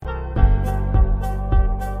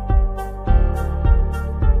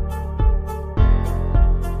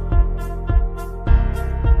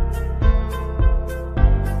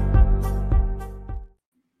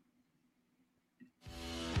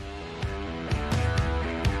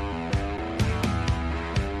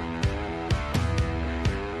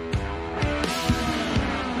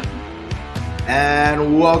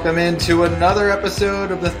And welcome into another episode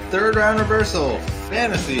of the Third Round Reversal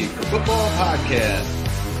Fantasy Football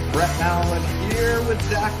Podcast. Brett Malamuth here with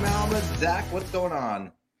Zach Malamuth. Zach, what's going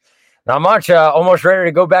on? Not much. Almost ready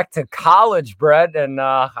to go back to college, Brett. And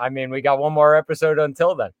we got one more episode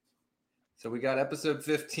until then. So we got episode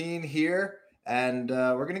 15 here, and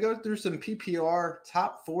we're going to go through some PPR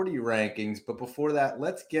top 40 rankings. But before that,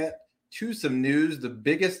 let's get to some news. The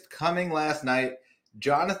biggest coming last night,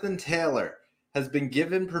 Jonathan Taylor has been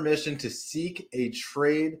given permission to seek a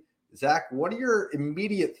trade. Zach, what are your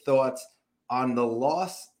immediate thoughts on the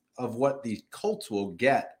loss of what the Colts will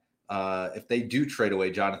get if they do trade away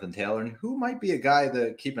Jonathan Taylor, and who might be a guy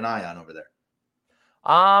to keep an eye on over there?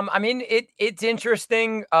 It's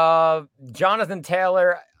interesting. Jonathan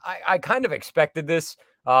Taylor, I kind of expected this.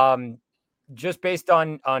 Just based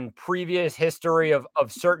on previous history of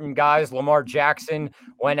certain guys. Lamar Jackson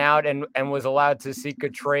went out and was allowed to seek a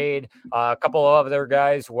trade. A couple of other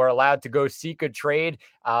guys were allowed to go seek a trade.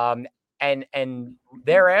 And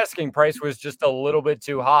their asking price was just a little bit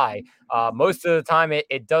too high. Most of the time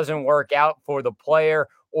it doesn't work out for the player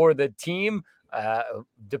or the team,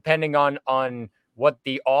 depending on what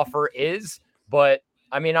the offer is. But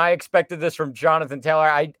I expected this from Jonathan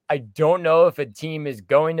Taylor. I don't know if a team is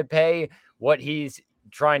going to pay what he's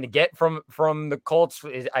trying to get from the Colts.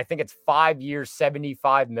 I think it's 5 years,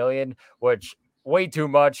 $75 million, which way too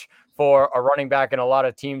much for a running back in a lot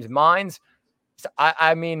of teams' minds. So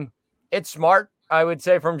it's smart, I would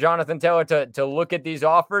say, from Jonathan Taylor to look at these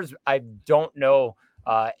offers. I don't know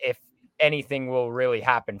if anything will really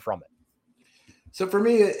happen from it. So for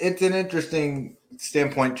me, it's an interesting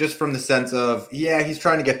standpoint just from the sense of, yeah, he's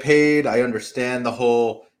trying to get paid. I understand the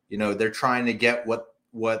whole, they're trying to get what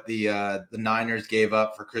the Niners gave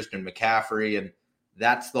up for Christian McCaffrey, and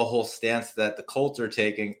that's the whole stance that the Colts are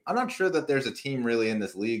taking. I'm not sure that there's a team really in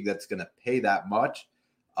this league that's going to pay that much.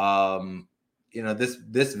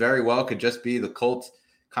 This very well could just be the Colts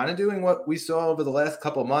kind of doing what we saw over the last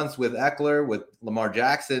couple of months with Eckler, with Lamar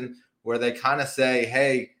Jackson, where they kind of say,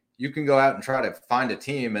 hey, you can go out and try to find a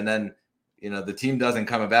team, and then, the team doesn't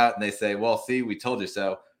come about, and they say, well, see, we told you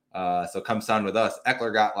so. So come sign with us.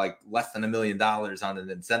 Eckler got like less than $1 million on an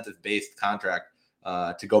incentive-based contract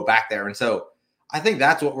to go back there. And so I think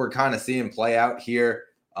that's what we're kind of seeing play out here.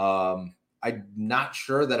 I'm not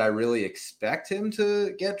sure that I really expect him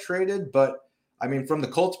to get traded, but from the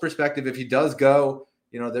Colts perspective, if he does go,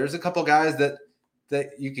 there's a couple guys that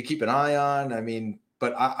you could keep an eye on.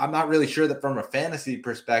 But I'm not really sure that from a fantasy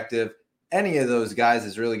perspective, any of those guys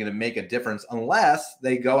is really going to make a difference unless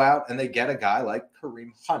they go out and they get a guy like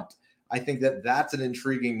Kareem Hunt. I think that that's an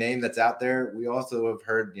intriguing name that's out there. We also have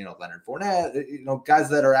heard, Leonard Fournette, guys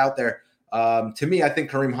that are out there. To me, I think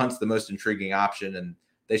Kareem Hunt's the most intriguing option, and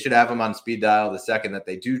they should have him on speed dial the second that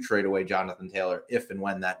they do trade away Jonathan Taylor, if and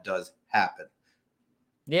when that does happen.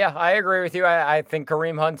 Yeah, I agree with you. I think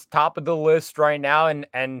Kareem Hunt's top of the list right now.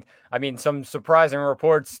 And some surprising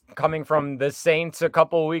reports coming from the Saints a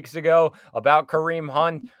couple of weeks ago about Kareem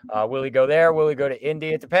Hunt. Will he go there? Will he go to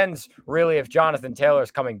Indy? It depends really if Jonathan Taylor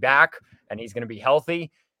is coming back and he's going to be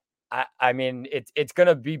healthy. It's going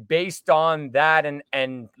to be based on that.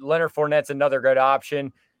 And Leonard Fournette's another good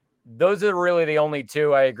option. Those are really the only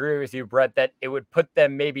two. I agree with you, Brett, that it would put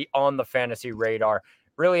them maybe on the fantasy radar.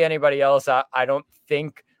 Really anybody else, I don't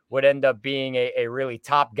think would end up being a really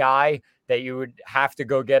top guy that you would have to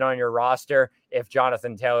go get on your roster if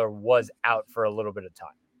Jonathan Taylor was out for a little bit of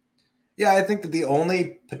time. Yeah, I think that the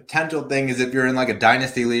only potential thing is if you're in like a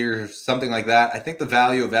dynasty league or something like that, I think the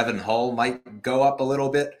value of Evan Hull might go up a little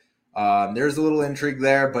bit. There's a little intrigue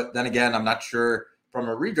there, but then again, I'm not sure from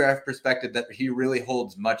a redraft perspective that he really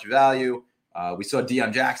holds much value. We saw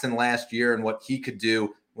Deion Jackson last year and what he could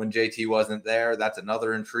do when JT wasn't there. That's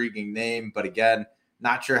another intriguing name. But again,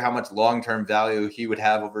 not sure how much long-term value he would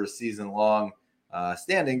have over a season-long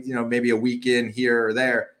standing, maybe a week in here or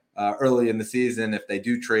there early in the season if they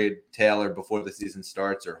do trade Taylor before the season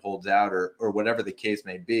starts or holds out or whatever the case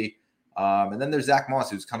may be. And then there's Zach Moss,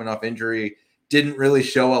 who's coming off injury, didn't really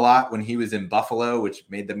show a lot when he was in Buffalo, which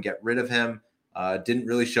made them get rid of him. Didn't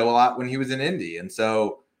really show a lot when he was in Indy. And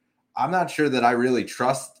so I'm not sure that I really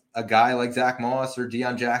trust a guy like Zach Moss or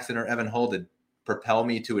Deion Jackson or Evan Hull to propel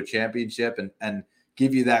me to a championship and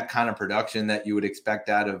give you that kind of production that you would expect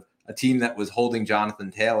out of a team that was holding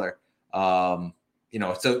Jonathan Taylor. So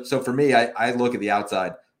for me, I look at the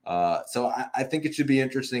outside. So I think it should be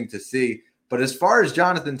interesting to see. But as far as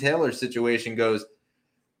Jonathan Taylor's situation goes,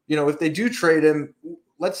 if they do trade him,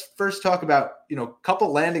 let's first talk about, a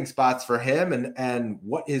couple landing spots for him and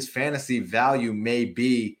what his fantasy value may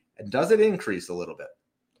be. And does it increase a little bit?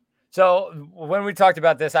 So when we talked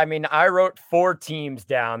about this, I mean, I wrote 4 teams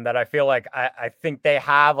down that I feel like I think they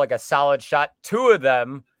have like a solid shot. 2 of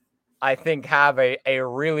them I think have a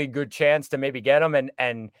really good chance to maybe get them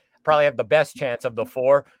and probably have the best chance of the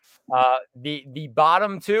 4. The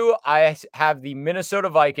bottom 2, I have the Minnesota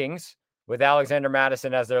Vikings with Alexander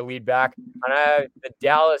Madison as their lead back, and I have the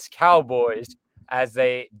Dallas Cowboys as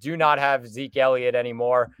they do not have Zeke Elliott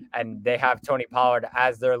anymore, and they have Tony Pollard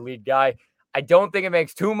as their lead guy. I don't think it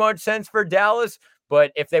makes too much sense for Dallas,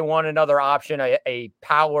 but if they want another option, a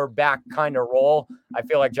power back kind of role, I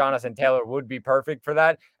feel like Jonathan Taylor would be perfect for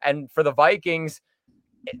that. And for the Vikings,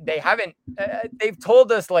 they haven't, they've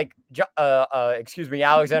told us like,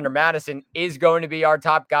 Alexander Madison is going to be our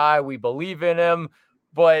top guy. We believe in him,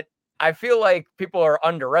 but I feel like people are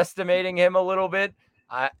underestimating him a little bit.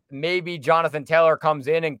 Maybe Jonathan Taylor comes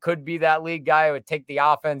in and could be that lead guy who would take the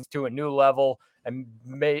offense to a new level and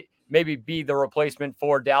maybe be the replacement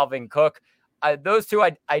for Dalvin Cook. Those 2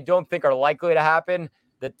 I don't think are likely to happen.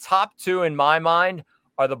 The top 2 in my mind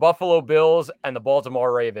are the Buffalo Bills and the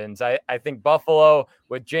Baltimore Ravens. I think Buffalo,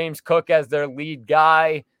 with James Cook as their lead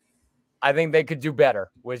guy, I think they could do better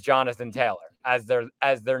with Jonathan Taylor as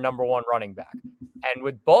their number 1 running back. And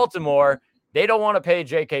with Baltimore, they don't want to pay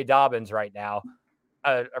J.K. Dobbins right now.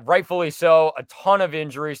 Rightfully so. A ton of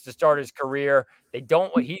injuries to start his career.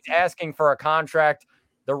 He's asking for a contract.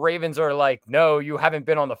 The Ravens are like, no, you haven't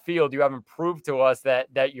been on the field. You haven't proved to us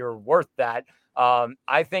that you're worth that.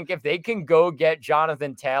 I think if they can go get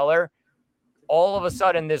Jonathan Taylor, all of a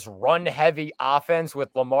sudden this run-heavy offense with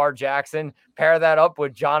Lamar Jackson, pair that up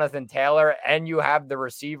with Jonathan Taylor, and you have the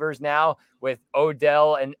receivers now with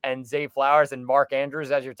Odell and Zay Flowers and Mark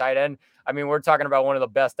Andrews as your tight end. I mean, we're talking about one of the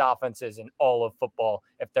best offenses in all of football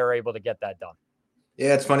if they're able to get that done.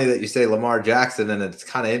 Yeah, it's funny that you say Lamar Jackson, and it's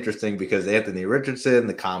kind of interesting because Anthony Richardson,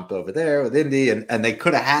 the comp over there with Indy, and they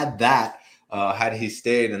could have had that had he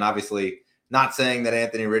stayed. And obviously not saying that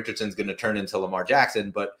Anthony Richardson's going to turn into Lamar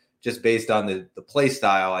Jackson, but just based on the play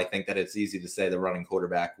style, I think that it's easy to say the running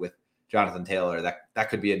quarterback with Jonathan Taylor. That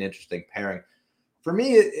could be an interesting pairing. For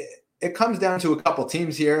me, it comes down to a couple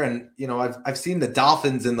teams here, and I've seen the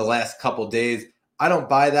Dolphins in the last couple days. I don't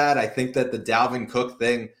buy that. I think that the Dalvin Cook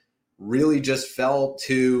thing really just fell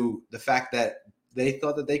to the fact that they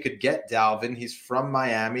thought that they could get Dalvin. He's from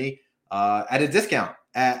Miami at a discount,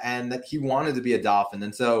 and that he wanted to be a Dolphin.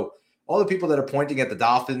 And so all the people that are pointing at the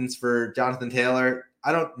Dolphins for Jonathan Taylor,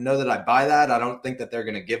 I don't know that I buy that. I don't think that they're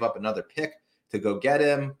going to give up another pick to go get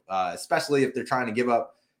him, especially if they're trying to give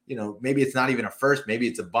up, maybe it's not even a first, maybe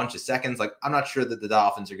it's a bunch of seconds. Like, I'm not sure that the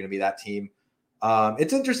Dolphins are going to be that team.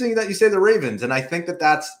 It's interesting that you say the Ravens, and I think that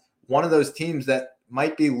that's one of those teams that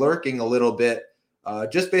might be lurking a little bit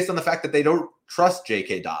just based on the fact that they don't trust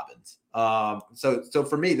J.K. Dobbins. So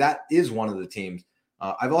for me, that is one of the teams.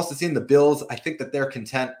 I've also seen the Bills. I think that they're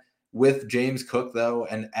content with James Cook, though,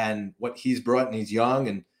 and what he's brought, and he's young,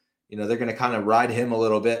 and they're going to kind of ride him a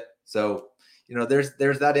little bit. So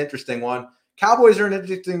there's that interesting one. Cowboys are an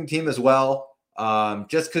interesting team as well,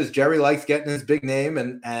 just because Jerry likes getting his big name,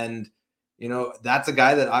 and that's a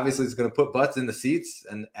guy that obviously is going to put butts in the seats,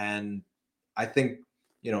 and I think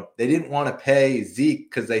they didn't want to pay Zeke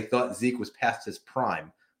because they thought Zeke was past his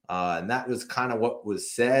prime, and that was kind of what was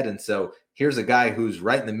said. And so here's a guy who's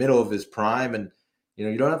right in the middle of his prime, and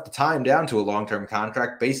you don't have to tie him down to a long-term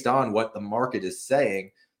contract based on what the market is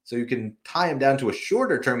saying. So you can tie him down to a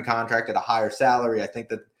shorter-term contract at a higher salary. I think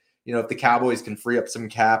that, if the Cowboys can free up some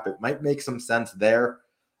cap, it might make some sense there.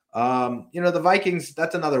 The Vikings,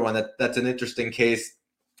 that's another one that's an interesting case.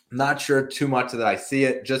 Not sure too much that I see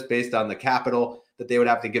it just based on the capital that they would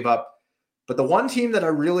have to give up. But the one team that I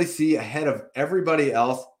really see ahead of everybody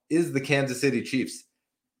else is the Kansas City Chiefs.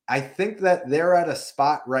 I think that they're at a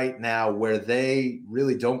spot right now where they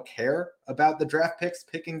really don't care about the draft picks.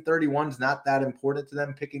 Picking 31 is not that important to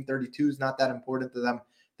them. Picking 32 is not that important to them.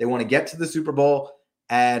 They want to get to the Super Bowl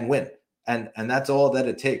and win. And that's all that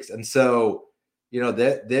it takes. And so,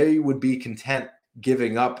 they would be content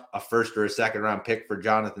giving up a first or a second round pick for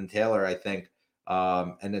Jonathan Taylor, I think.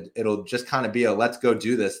 And it'll just kind of be a let's go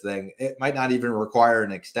do this thing. It might not even require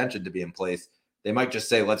an extension to be in place. They might just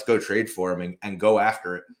say, let's go trade for him and go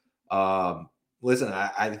after it. Listen,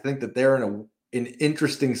 I think that they're in an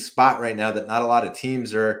interesting spot right now that not a lot of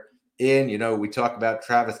teams are in. We talk about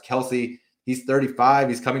Travis Kelce. He's 35.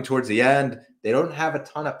 He's coming towards the end. They don't have a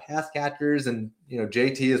ton of pass catchers. And,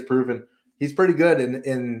 JT has proven he's pretty good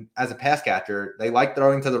in as a pass catcher. They like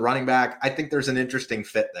throwing to the running back. I think there's an interesting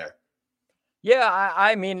fit there. Yeah,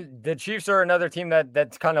 I mean, the Chiefs are another team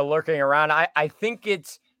that's kind of lurking around. I think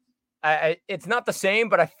it's not the same,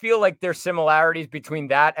 but I feel like there's similarities between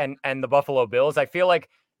that and the Buffalo Bills. I feel like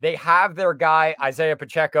They have their guy, Isaiah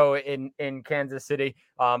Pacheco, in Kansas City,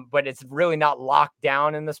 but it's really not locked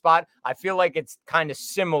down in the spot. I feel like it's kind of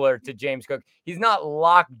similar to James Cook. He's not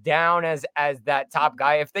locked down as that top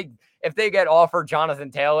guy. If they get offered Jonathan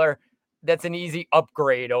Taylor, that's an easy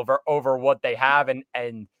upgrade over what they have.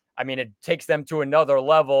 And I mean, it takes them to another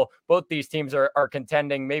level. Both these teams are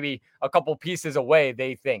contending maybe a couple pieces away,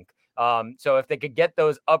 they think. So if they could get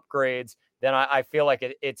those upgrades, then I feel like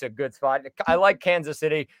it's a good spot. I like Kansas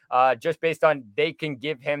City just based on they can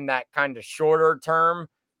give him that kind of shorter term.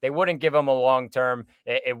 They wouldn't give him a long term.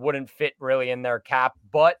 It wouldn't fit really in their cap.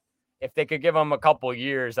 But if they could give him a couple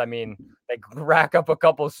years, I mean, they rack up a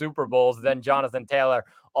couple Super Bowls, then Jonathan Taylor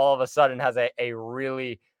all of a sudden has a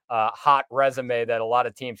really hot resume that a lot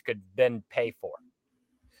of teams could then pay for.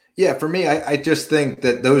 Yeah, for me, I just think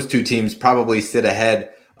that those two teams probably sit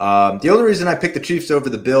ahead. The only reason I picked the Chiefs over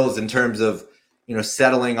the Bills in terms of,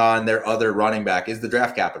 settling on their other running back is the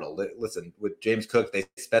draft capital. Listen, with James Cook, they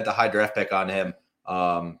spent a high draft pick on him.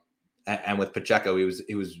 And with Pacheco,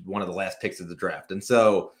 he was one of the last picks of the draft. And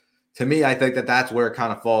so to me, I think that that's where it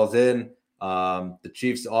kind of falls in. The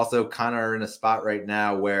Chiefs also kind of are in a spot right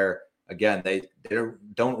now where, again, they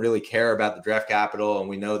don't really care about the draft capital. And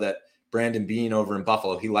we know that Brandon Beane over in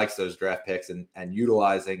Buffalo, he likes those draft picks and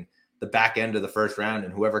utilizing the back end of the first round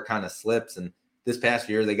and whoever kind of slips. And this past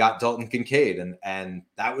year, they got Dalton Kincaid, and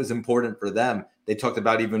that was important for them. They talked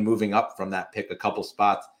about even moving up from that pick a couple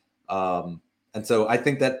spots. And so I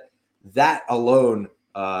think that alone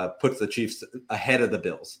puts the Chiefs ahead of the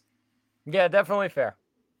Bills. Yeah, definitely fair.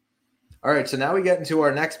 All right, so now we get into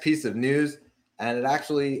our next piece of news, and it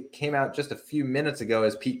actually came out just a few minutes ago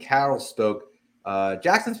as Pete Carroll spoke.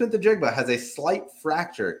 Jaxon Smith-Njigba has a slight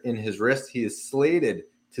fracture in his wrist. He is slated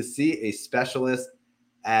to see a specialist,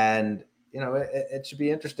 and it should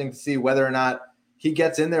be interesting to see whether or not he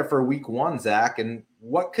gets in there for week 1, Zach, and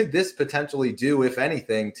what could this potentially do, if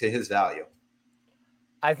anything, to his value?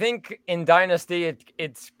 I think in Dynasty,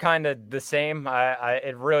 it's kind of the same.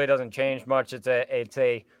 It really doesn't change much. It's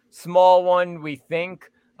a small one, we think.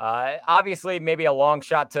 Obviously, maybe a long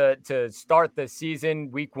shot to start the season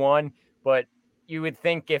week 1, but you would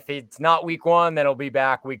think if it's not week 1, then it'll be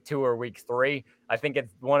back week 2 or week 3. I think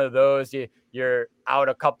it's one of those. You're out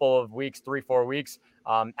a couple of weeks, 3-4 weeks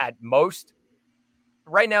at most.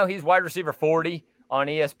 Right now, he's wide receiver 40 on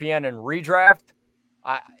ESPN and redraft.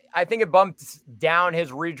 I think it bumps down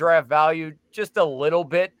his redraft value just a little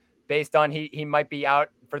bit based on he might be out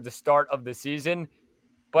for the start of the season.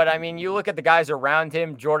 But, I mean, you look at the guys around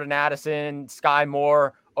him, Jordan Addison, Sky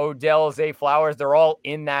Moore, Odell, Zay Flowers, they're all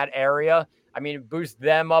in that area. I mean, boost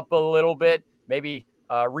them up a little bit, maybe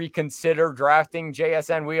reconsider drafting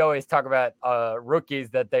JSN. We always talk about rookies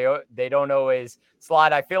that they don't always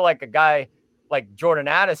slide. I feel like a guy like Jordan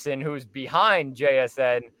Addison, who's behind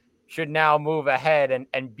JSN, should now move ahead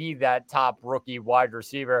and be that top rookie wide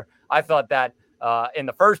receiver. I thought that in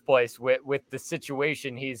the first place with the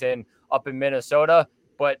situation he's in up in Minnesota.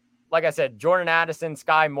 But like I said, Jordan Addison,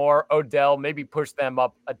 Sky Moore, Odell, maybe push them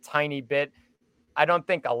up a tiny bit. I don't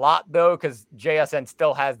think a lot, though, because JSN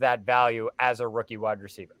still has that value as a rookie wide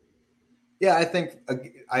receiver. Yeah, I think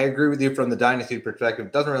I agree with you from the dynasty perspective.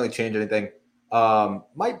 It doesn't really change anything.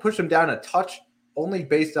 Might push him down a touch, only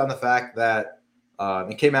based on the fact that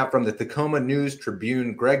it came out from the Tacoma News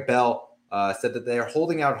Tribune. Greg Bell said that they are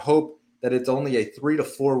holding out hope that it's only a 3 to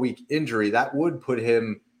 4 week injury. That would put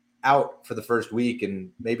him out for the first week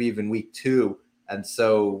and maybe even week 2. And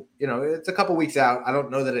so, it's a couple weeks out. I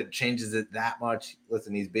don't know that it changes it that much.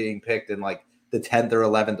 Listen, he's being picked in like the 10th or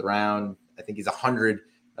 11th round. I think he's 100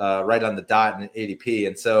 right on the dot in ADP.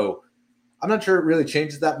 And so I'm not sure it really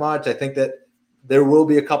changes that much. I think that there will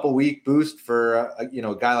be a couple week boost for, a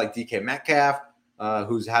guy like DK Metcalf,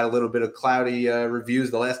 who's had a little bit of cloudy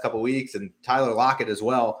reviews the last couple weeks, and Tyler Lockett as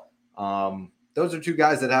well. Those are two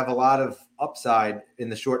guys that have a lot of upside in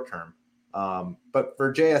the short term. But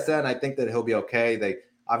for JSN, I think that he'll be okay.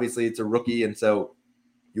 Obviously it's a rookie, and so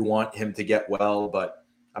you want him to get well, but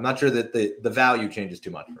I'm not sure that the value changes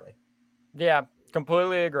too much for me. Yeah,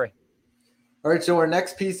 completely agree. All right, so our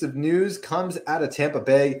next piece of news comes out of Tampa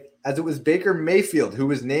Bay, as it was Baker Mayfield who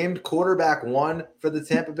was named quarterback 1 for the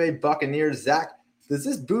Tampa Bay Buccaneers. Zach, does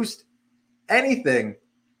this boost anything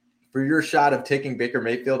for your shot of taking Baker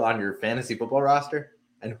Mayfield on your fantasy football roster?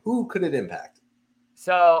 And who could it impact?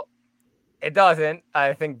 So it doesn't.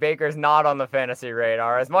 I think Baker's not on the fantasy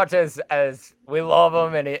radar as much as we love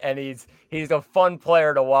him, and he's a fun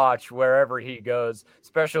player to watch wherever he goes,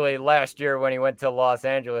 especially last year when he went to Los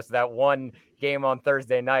Angeles. That one game on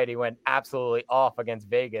Thursday night, he went absolutely off against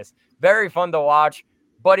Vegas. Very fun to watch,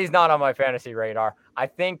 but he's not on my fantasy radar. I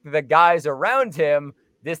think the guys around him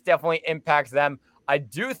this definitely impacts them. I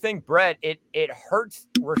do think, Brett, it hurts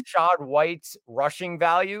Rachaad White's rushing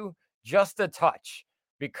value just a touch,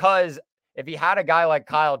 because if he had a guy like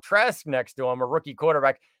Kyle Trask next to him, a rookie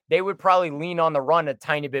quarterback, they would probably lean on the run a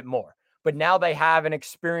tiny bit more. But now they have an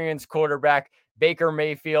experienced quarterback, Baker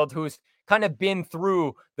Mayfield, who's kind of been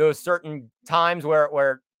through those certain times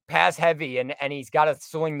where pass heavy and he's got to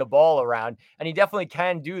sling the ball around, and he definitely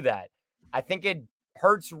can do that. I think it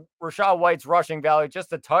hurts Rachaad White's rushing value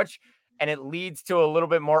just a touch, and it leads to a little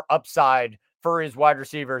bit more upside for his wide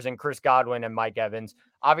receivers and Chris Godwin and Mike Evans.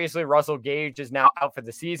 Obviously, Russell Gage is now out for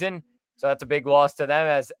the season, so that's a big loss to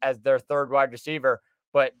them as their third wide receiver.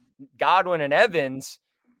 But Godwin and Evans,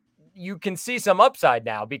 you can see some upside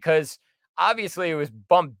now, because obviously it was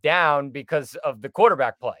bumped down because of the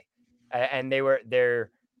quarterback play, and they were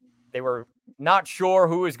not sure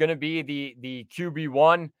who was going to be the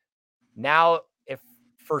QB1. Now, if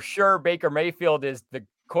for sure Baker Mayfield is the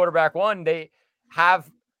quarterback one, they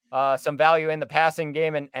have some value in the passing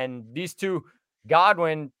game, and these two,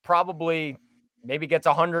 Godwin probably maybe gets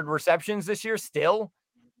 100 receptions this year still,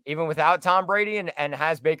 even without Tom Brady, and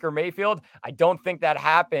has Baker Mayfield. I don't think that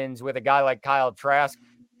happens with a guy like Kyle Trask.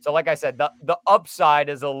 So like I said, the upside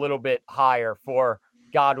is a little bit higher for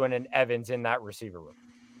Godwin and Evans in that receiver room.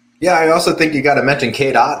 Yeah, I also think you got to mention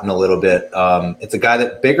Cade Otton a little bit. It's a guy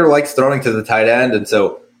that Baker likes throwing to the tight end, and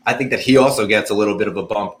so I think that he also gets a little bit of a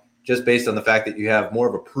bump just based on the fact that you have more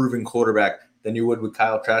of a proven quarterback than you would with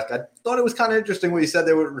Kyle Trask. I thought it was kind of interesting what you said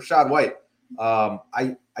there with Rachaad White.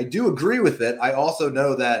 I do agree with it. I also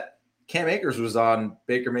know that Cam Akers was on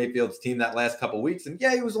Baker Mayfield's team that last couple of weeks, and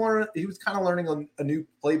yeah, he was kind of learning a new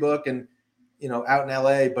playbook and out in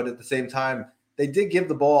LA, but at the same time, they did give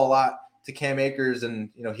the ball a lot to Cam Akers, and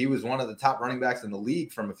he was one of the top running backs in the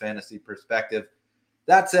league from a fantasy perspective.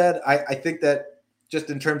 That said, I think that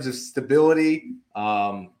just in terms of stability,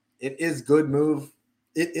 it is good move.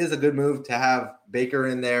 It is a good move to have Baker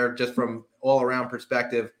in there just from all around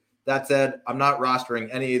perspective. That said, I'm not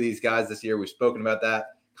rostering any of these guys this year. We've spoken about that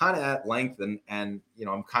kind of at length, and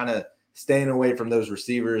I'm kind of staying away from those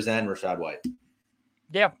receivers and Rachaad White.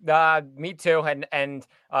 Yeah, me too. And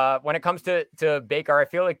when it comes to Baker, I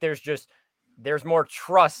feel like there's more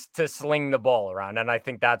trust to sling the ball around, and I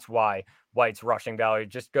think that's why White's rushing value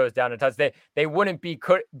just goes down a touch. They wouldn't be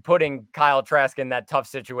putting Kyle Trask in that tough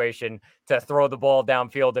situation to throw the ball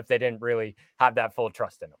downfield if they didn't really have that full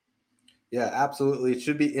trust in him. Yeah, absolutely. It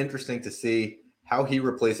should be interesting to see how he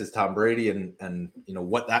replaces Tom Brady and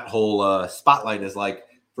what that whole spotlight is like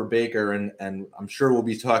for Baker, and I'm sure we'll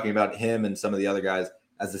be talking about him and some of the other guys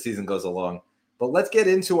as the season goes along. But let's get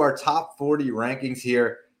into our top 40 rankings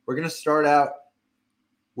here. We're going to start out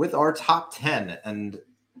with our top 10, and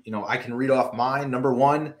I can read off mine. Number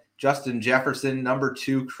 1, Justin Jefferson. Number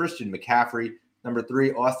 2, Christian McCaffrey. Number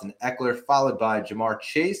 3, Austin Eckler, followed by Jamar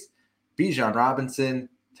Chase, Bijan Robinson,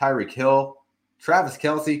 Tyreek Hill, Travis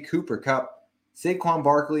Kelce, Cooper Kupp, Saquon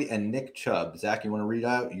Barkley, and Nick Chubb. Zach, you want to read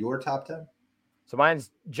out your top 10? So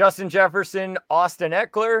mine's Justin Jefferson, Austin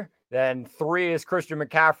Eckler. Then 3 is Christian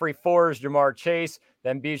McCaffrey. 4 is Jamar Chase.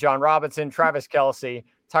 Then Bijan Robinson, Travis Kelce,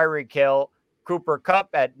 Tyreek Hill, Cooper Kupp.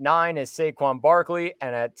 At 9 is Saquon Barkley.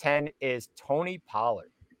 And at 10 is Tony Pollard.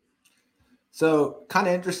 So kind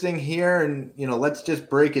of interesting here. And, let's just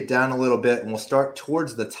break it down a little bit. And we'll start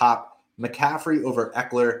towards the top. McCaffrey over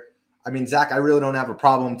Eckler. I mean, Zach, I really don't have a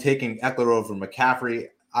problem taking Eckler over McCaffrey.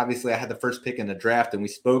 Obviously, I had the first pick in the draft, and we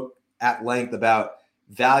spoke at length about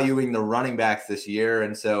valuing the running backs this year.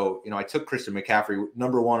 And so, I took Christian McCaffrey,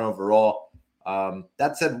 number 1 overall.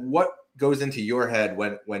 That said, what goes into your head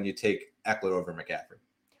when you take Eckler over McCaffrey?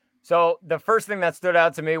 So the first thing that stood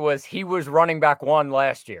out to me was he was running back 1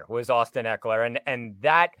 last year, was Austin Eckler. And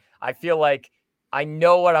that, I feel like, I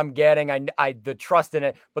know what I'm getting. I the trust in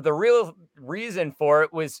it. But the real reason for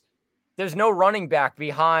it was there's no running back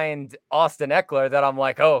behind Austin Eckler that I'm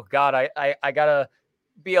like, oh, God, I got to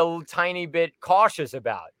be a tiny bit cautious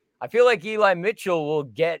about. I feel like Eli Mitchell will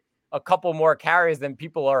get a couple more carries than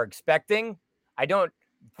people are expecting. I don't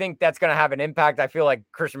think that's going to have an impact. I feel like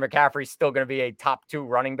Christian McCaffrey is still going to be a top 2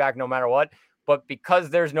 running back no matter what. But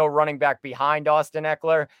because there's no running back behind Austin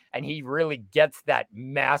Eckler, and he really gets that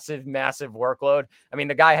massive, massive workload. I mean,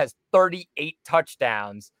 the guy has 38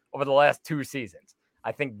 touchdowns over the last 2 seasons.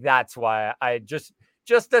 I think that's why I just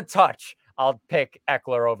a touch, I'll pick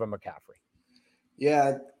Eckler over McCaffrey.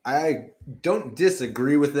 Yeah, I don't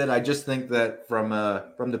disagree with it. I just think that from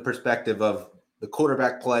the perspective of the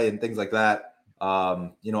quarterback play and things like that,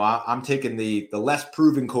 I'm taking the less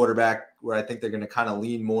proven quarterback where I think they're going to kind of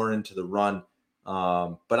lean more into the run.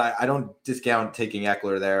 But I don't discount taking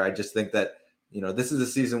Eckler there. I just think that, this is a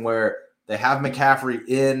season where they have McCaffrey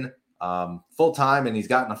in full time, and he's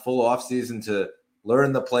gotten a full offseason to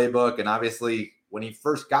learn the playbook. And obviously, when he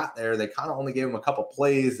first got there, they kind of only gave him a couple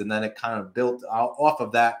plays, and then it kind of built out off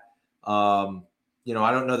of that. I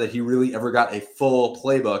don't know that he really ever got a full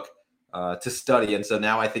playbook to study. And so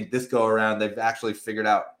now I think this go around, they've actually figured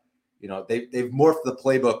out, they've morphed the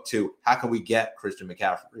playbook to how can we get Christian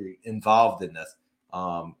McCaffrey involved in this.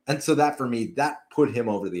 And so that for me, that put him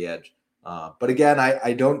over the edge. But again,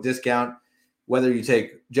 I don't discount whether you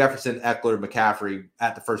take Jefferson, Eckler, McCaffrey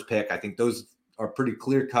at the first pick. I think those are pretty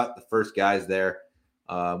clear cut, the first guys there.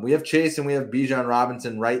 We have Chase and we have Bijan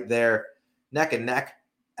Robinson right there, neck and neck.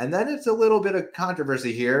 And then it's a little bit of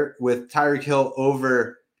controversy here with Tyreek Hill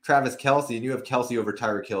over Travis Kelce, and you have Kelce over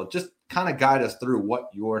Tyreek Hill. Just kind of guide us through what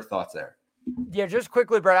your thoughts are. Yeah, just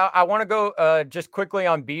quickly, Brett, I want to go just quickly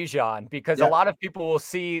on Bijan, because a lot of people will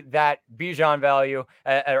see that Bijan value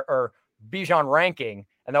or Bijan ranking,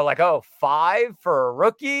 and they're like, oh, 5 for a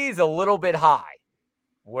rookie is a little bit high.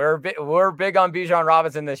 We're big on Bijan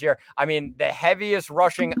Robinson this year. I mean, the heaviest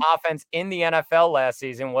rushing offense in the NFL last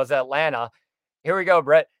season was Atlanta. Here we go,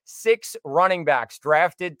 Brett. 6 running backs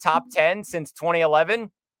drafted top 10 since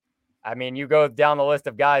 2011. I mean, you go down the list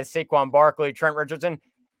of guys, Saquon Barkley, Trent Richardson,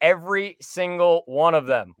 every single one of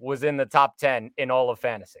them was in the top 10 in all of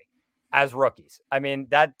fantasy as rookies. I mean,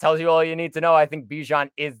 that tells you all you need to know. I think Bijan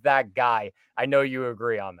is that guy. I know you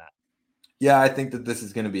agree on that. Yeah, I think that this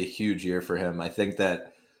is going to be a huge year for him. I think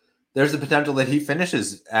that there's the potential that he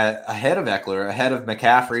finishes ahead of Eckler, ahead of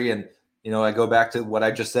McCaffrey. And, I go back to what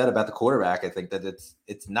I just said about the quarterback. I think that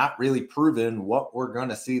it's not really proven what we're going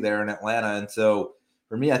to see there in Atlanta. And so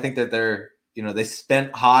for me, I think that they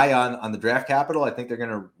spent high on the draft capital. I think they're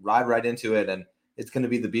going to ride right into it, and it's going to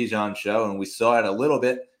be the Bijan show. And we saw it a little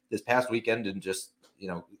bit this past weekend, and just,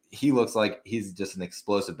 he looks like he's just an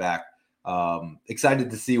explosive back.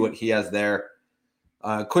 Excited to see what he has there.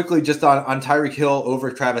 Quickly, just on Tyreek Hill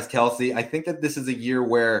over Travis Kelce, I think that this is a year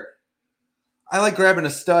where I like grabbing a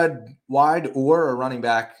stud wide or a running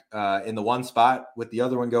back in the one spot with the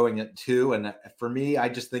other one going at 2. And for me, I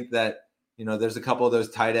just think that, there's a couple of those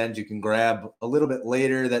tight ends you can grab a little bit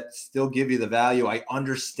later that still give you the value. I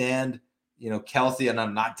understand, Kelce, and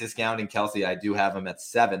I'm not discounting Kelce. I do have him at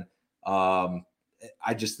 7. I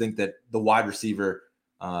just think that the wide receiver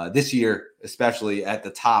this year, especially at the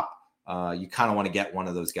top, you kind of want to get one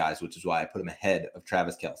of those guys, which is why I put him ahead of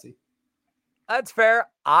Travis Kelce. That's fair.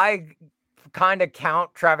 I kind of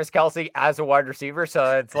count Travis Kelce as a wide receiver.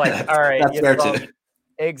 So it's like, all right. That's fair too.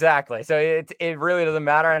 Exactly. So it really doesn't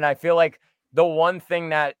matter. And I feel like the one thing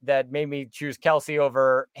that made me choose Kelce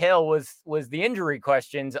over Hill was the injury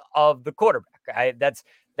questions of the quarterback.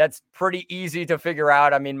 That's pretty easy to figure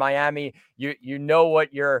out. I mean, Miami, you know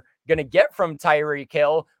what you're going to get from Tyreek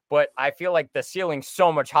Hill, but I feel like the ceiling's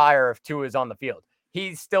so much higher if Tua is on the field.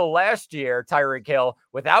 He's still last year, Tyreek Hill,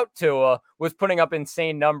 without Tua, was putting up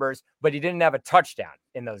insane numbers, but he didn't have a touchdown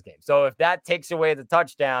in those games. So if that takes away the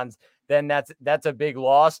touchdowns, then that's a big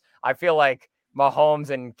loss. I feel like Mahomes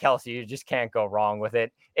and Kelce, you just can't go wrong with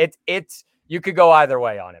it. It's you could go either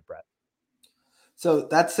way on it, Brett. So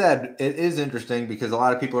that said, it is interesting because a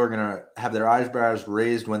lot of people are going to have their eyebrows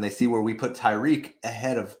raised when they see where we put Tyreek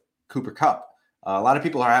ahead of Cooper Kupp. A lot of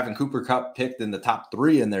people are having Cooper Kupp picked in the top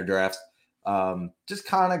 3 in their drafts. Just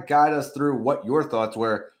kind of guide us through what your thoughts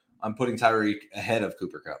were on putting Tyreek ahead of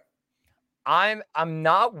Cooper Kupp. I'm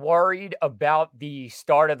not worried about the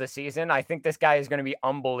start of the season. I think this guy is going to be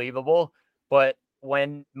unbelievable. But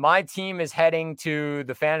when my team is heading to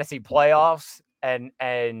the fantasy playoffs and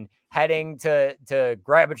heading to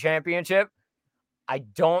grab a championship, I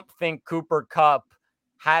don't think Cooper Kupp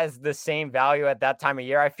has the same value at that time of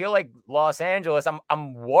year. I feel like Los Angeles,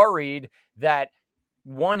 I'm worried that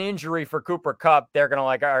one injury for Cooper Kupp, they're going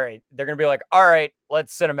to be like, all right,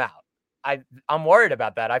 let's sit him out. I'm worried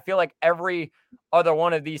about that. I feel like every other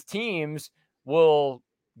one of these teams will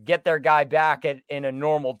get their guy back in a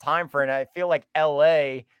normal time frame. And I feel like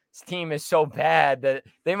LA's team is so bad that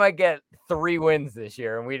they might get 3 wins this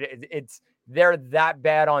year. And they're that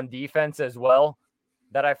bad on defense as well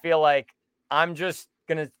that I feel like I'm just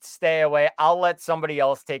going to stay away. I'll let somebody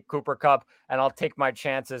else take Cooper Kupp, and I'll take my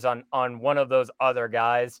chances on one of those other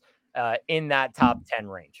guys in that top 10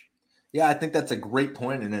 range. Yeah, I think that's a great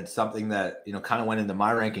point, and it's something that, kind of went into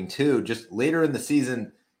my ranking too. Just later in the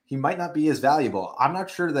season, he might not be as valuable. I'm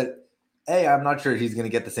not sure he's going to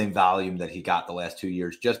get the same volume that he got the last 2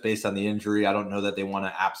 years just based on the injury. I don't know that they want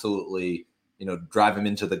to absolutely, drive him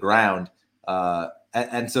into the ground.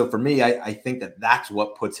 And so for me, I think that that's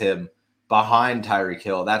what puts him behind Tyreek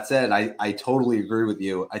Hill. That said, I totally agree with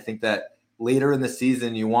you. I think that later in the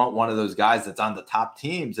season, you want one of those guys that's on the top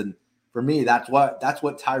teams. And for me, that's what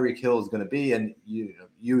Tyreek Hill is going to be. And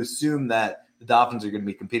you assume that the Dolphins are going to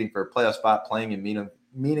be competing for a playoff spot, playing in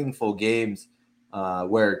meaningful games,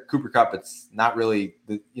 where Cooper Kupp, it's not really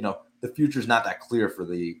the future's not that clear for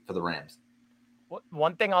the Rams.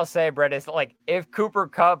 One thing I'll say, Brett, is like if Cooper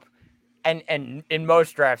Kupp, and in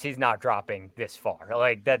most drafts he's not dropping this far,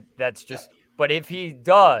 like that's just. But if he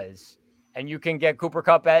does, and you can get Cooper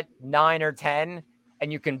Kupp at 9 or 10,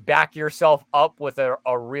 and you can back yourself up with a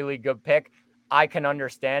really good pick, I can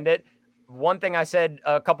understand it. One thing I said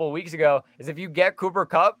a couple of weeks ago is if you get Cooper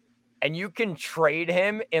Kupp and you can trade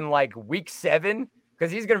him in like week 7,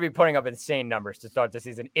 because he's going to be putting up insane numbers to start the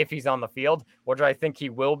season if he's on the field, which I think he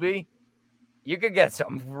will be, you could get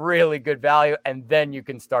some really good value, and then you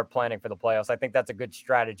can start planning for the playoffs. I think that's a good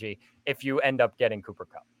strategy if you end up getting Cooper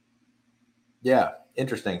Kupp. Yeah,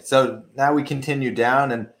 interesting. So now we continue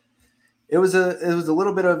down, and it was a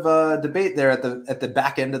little bit of a debate there at the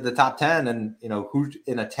back end of the top 10, and who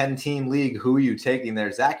in a 10-team league, who are you taking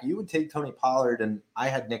there? Zach, you would take Tony Pollard, and I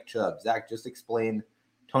had Nick Chubb. Zach, just explain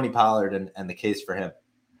Tony Pollard and the case for him.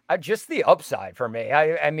 Just the upside for me.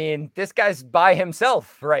 I mean, this guy's by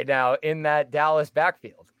himself right now in that Dallas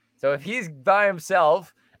backfield. So if he's by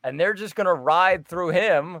himself and they're just going to ride through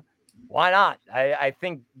him, why not? I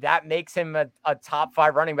think that makes him a top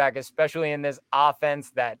 5 running back, especially in this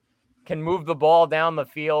offense that can move the ball down the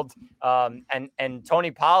field. And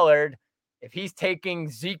Tony Pollard, if he's taking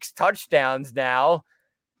Zeke's touchdowns now,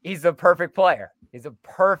 he's a perfect player. He's a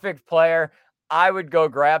perfect player. I would go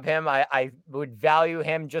grab him. I would value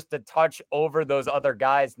him just a touch over those other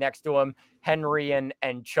guys next to him. Henry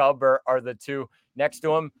and Chubb are the two next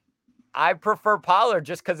to him. I prefer Pollard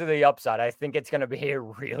just because of the upside. I think it's going to be a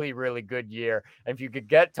really, really good year. And if you could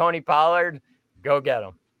get Tony Pollard, go get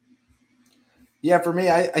him. Yeah, for me,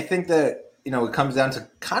 I think that, it comes down to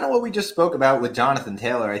kind of what we just spoke about with Jonathan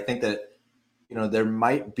Taylor. I think that, there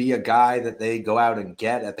might be a guy that they go out and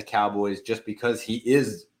get at the Cowboys just because he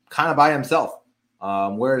is kind of by himself.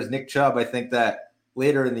 Whereas Nick Chubb, I think that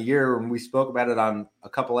later in the year, when we spoke about it on a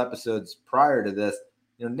couple episodes prior to this,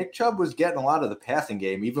 Nick Chubb was getting a lot of the passing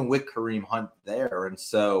game, even with Kareem Hunt there. And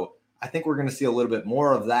so I think we're going to see a little bit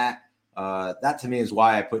more of that. That to me is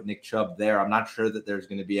why I put Nick Chubb there. I'm not sure that there's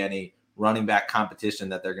going to be any running back competition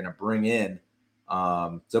that they're going to bring in.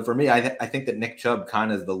 So for me, I think that Nick Chubb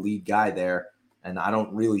kind of is the lead guy there. And I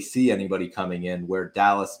don't really see anybody coming in where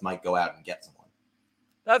Dallas might go out and get someone.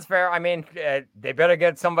 That's fair. I mean, they better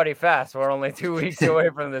get somebody fast. We're only 2 weeks away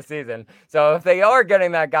from the season. So if they are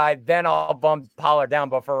getting that guy, then I'll bump Pollard down.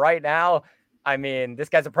 But for right now, I mean, this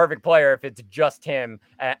guy's a perfect player if it's just him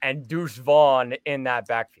and Deuce Vaughn in that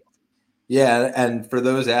backfield. Yeah, and for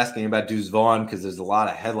those asking about Deuce Vaughn, because there's a lot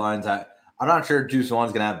of headlines, I'm not sure Deuce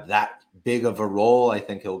Vaughn's going to have that big of a role. I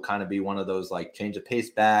think he'll kind of be one of those like change of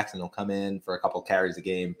pace backs, and he'll come in for a couple carries a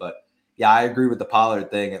game. But yeah, I agree with the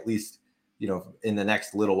Pollard thing, at least, in the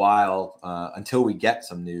next little while, until we get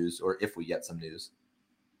some news, or if we get some news.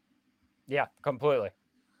 Yeah, completely.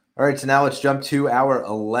 All right, so now let's jump to our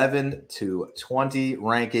 11 to 20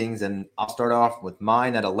 rankings, and I'll start off with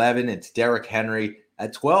mine at 11. It's Derrick Henry.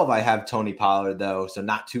 At 12, I have Tony Pollard, though, so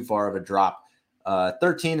not too far of a drop.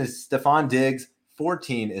 13 is Stephon Diggs.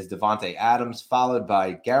 14 is Devontae Adams, followed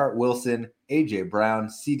by Garrett Wilson, A.J. Brown,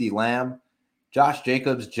 CeeDee Lamb, Josh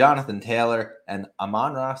Jacobs, Jonathan Taylor, and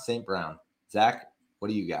Amon-Ra St. Brown. Zach, what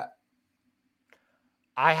do you got?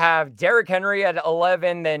 I have Derrick Henry at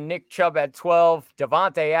 11, then Nick Chubb at 12,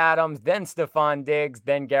 Devontae Adams, then Stephon Diggs,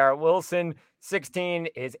 then Garrett Wilson. 16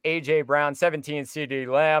 is A.J. Brown, 17 CeeDee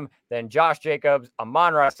Lamb, then Josh Jacobs,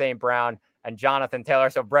 Amon-Ra St. Brown, and Jonathan Taylor.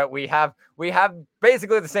 So, Brett, we have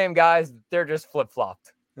basically the same guys. They're just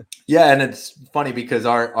flip-flopped. Yeah, and it's funny because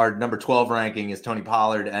our number 12 ranking is Tony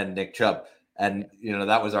Pollard and Nick Chubb. And,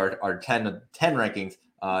 that was our 10 rankings,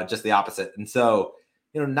 just the opposite. And so,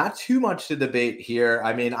 not too much to debate here.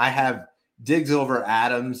 I mean, I have Diggs over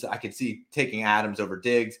Adams. I could see taking Adams over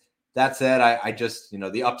Diggs. That said, I just,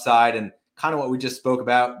 the upside and kind of what we just spoke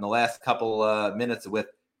about in the last couple minutes with,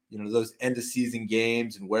 those end of season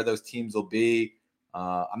games and where those teams will be.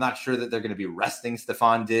 I'm not sure that they're going to be resting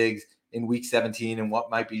Stephon Diggs in week 17 and what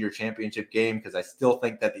might be your championship game, because I still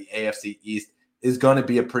think that the AFC East is going to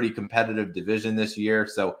be a pretty competitive division this year.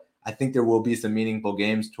 So I think there will be some meaningful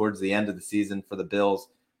games towards the end of the season for the Bills.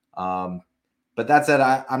 But that said,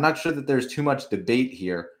 I'm not sure that there's too much debate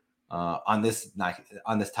here on this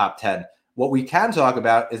top 10. What we can talk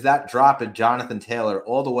about is that drop at Jonathan Taylor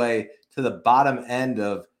all the way to the bottom end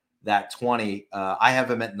of that 20. I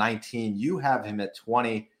have him at 19. You have him at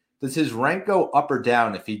 20. Does his rank go up or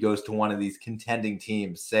down if he goes to one of these contending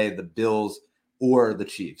teams, say the Bills or the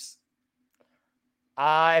Chiefs?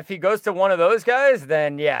 If he goes to one of those guys,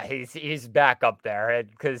 then yeah, he's back up there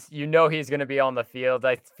because he's going to be on the field.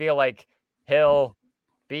 I feel like he'll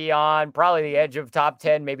be on probably the edge of top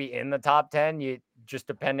 10, maybe in the top 10. You just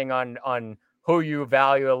depending on who you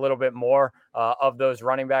value a little bit more of those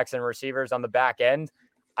running backs and receivers on the back end.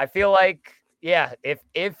 I feel like yeah,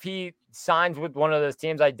 if he signs with one of those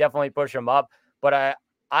teams, I definitely push him up. But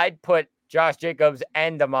I'd put Josh Jacobs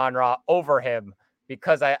and Amon-Ra over him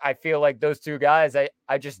because I feel like those two guys,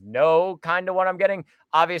 I just know kind of what I'm getting.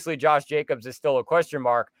 Obviously, Josh Jacobs is still a question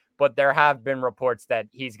mark, but there have been reports that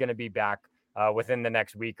he's going to be back within the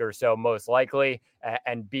next week or so, most likely,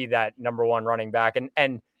 and be that number one running back.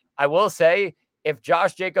 And I will say, if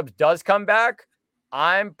Josh Jacobs does come back,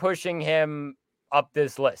 I'm pushing him up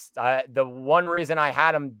this list. The one reason I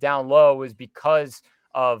had him down low was because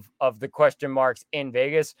of the question marks in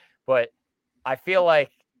Vegas, but I feel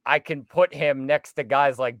like I can put him next to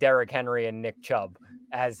guys like Derrick Henry and Nick Chubb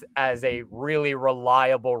as a really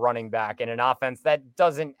reliable running back in an offense that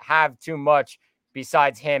doesn't have too much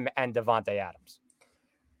besides him and Devontae Adams.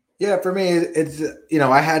 Yeah, for me, it's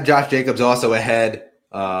I had Josh Jacobs also ahead,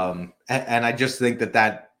 and I just think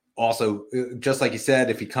that also, just like you said,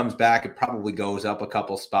 if he comes back, it probably goes up a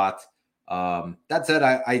couple spots. That said,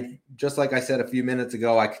 I just like I said a few minutes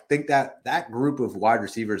ago, I think that group of wide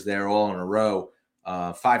receivers there all in a row,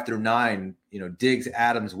 5 through 9, Diggs,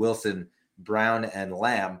 Adams, Wilson, Brown, and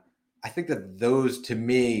Lamb. I think that those to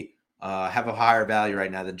me have a higher value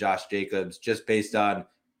right now than Josh Jacobs, just based on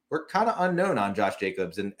we're kind of unknown on Josh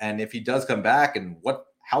Jacobs, and if he does come back, and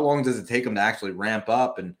how long does it take him to actually ramp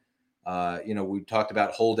up? And we talked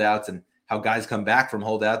about holdouts and how guys come back from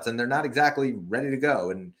holdouts and they're not exactly ready to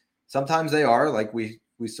go, and sometimes they are. Like we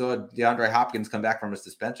saw DeAndre Hopkins come back from a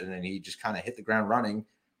suspension and he just kind of hit the ground running.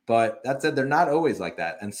 But that said, they're not always like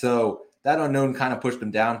that. And so that unknown kind of pushed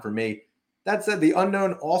him down for me. That said, the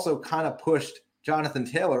unknown also kind of pushed Jonathan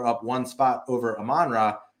Taylor up one spot over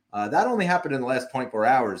Amon-Ra. That only happened in the last 24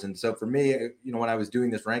 hours. And so for me, when I was doing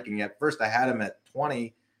this ranking, at first I had him at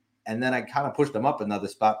 20, and then I kind of pushed him up another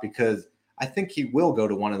spot because I think he will go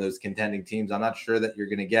to one of those contending teams. I'm not sure that you're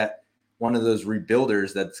going to get one of those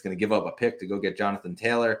rebuilders that's going to give up a pick to go get Jonathan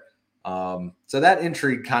Taylor. So that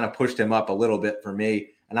intrigue kind of pushed him up a little bit for me.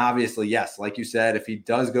 And obviously, yes, like you said, if he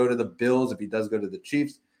does go to the Bills, if he does go to the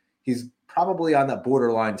Chiefs, he's probably on that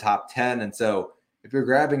borderline top 10. And so if you're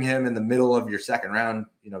grabbing him in the middle of your second round,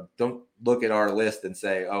 don't look at our list and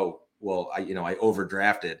say, oh, well, I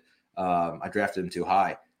overdrafted. I drafted him too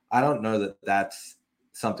high. I don't know that that's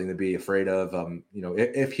something to be afraid of.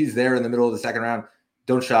 If he's there in the middle of the second round,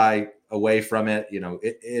 don't shy away from it.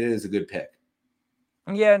 It is a good pick.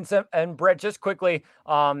 Yeah. And Brett, just quickly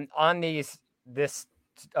on this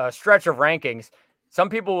stretch of rankings, some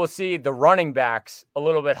people will see the running backs a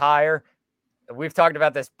little bit higher. We've talked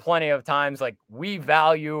about this plenty of times. Like, we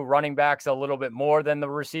value running backs a little bit more than the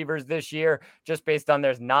receivers this year, just based on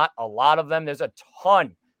there's not a lot of them. There's a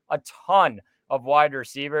ton of wide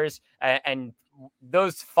receivers, and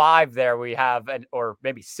those 5 there we have, or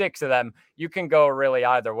maybe 6 of them, you can go really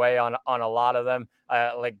either way on a lot of them.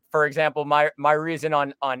 Like, for example, my reason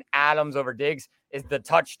on Adams over Diggs is the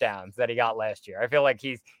touchdowns that he got last year. I feel like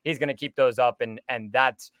he's going to keep those up, and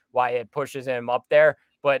that's why it pushes him up there.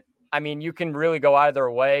 But I mean, you can really go either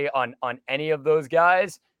way on any of those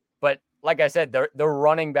guys. But like I said, the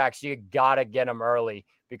running backs, you got to get them early,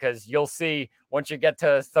 because you'll see once you get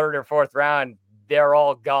to third or fourth round, they're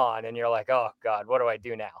all gone. And you're like, oh God, what do I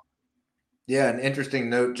do now? Yeah. An interesting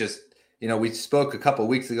note, just, we spoke a couple of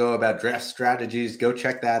weeks ago about draft strategies. Go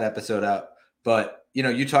check that episode out. But,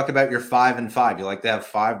 you talk about your 5 and 5. You like to have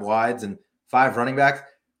 5 wides and 5 running backs.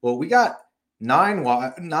 Well, we got 9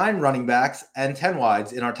 running backs and 10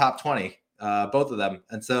 wides in our top 20, both of them.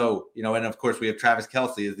 And so, and of course we have Travis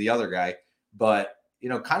Kelce as the other guy, but,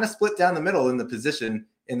 kind of split down the middle in the position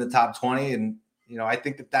in the top 20. And, I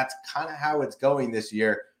think that that's kind of how it's going this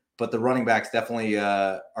year, but the running backs definitely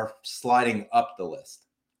are sliding up the list.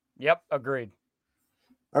 Yep. Agreed.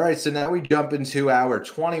 All right. So now we jump into our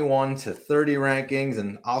 21 to 30 rankings,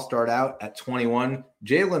 and I'll start out at 21,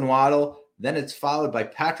 Jalen Waddle. Then it's followed by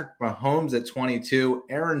Patrick Mahomes at 22,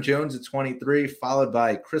 Aaron Jones at 23, followed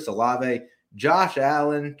by Chris Olave, Josh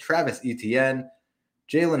Allen, Travis Etienne,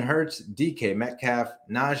 Jalen Hurts, DK Metcalf,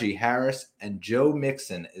 Najee Harris, and Joe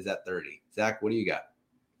Mixon is at 30. Zach, what do you got?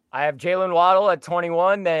 I have Jalen Waddle at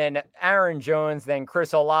 21, then Aaron Jones, then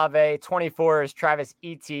Chris Olave. 24 is Travis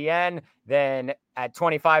Etienne. Then at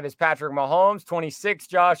 25 is Patrick Mahomes. 26,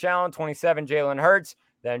 Josh Allen. 27, Jalen Hurts.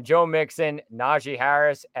 Then Joe Mixon, Najee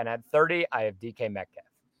Harris. And at 30, I have DK Metcalf.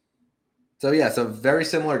 So very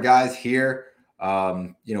similar guys here.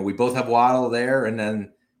 We both have Waddle there. And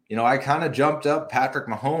then, I kind of jumped up Patrick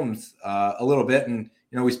Mahomes a little bit. And,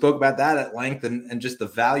 we spoke about that at length and just the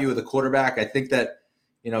value of the quarterback. I think that,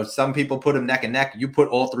 some people put him neck and neck. You put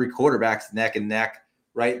all three quarterbacks neck and neck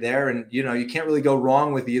right there. And, you can't really go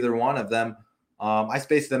wrong with either one of them. I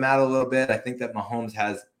spaced them out a little bit. I think that Mahomes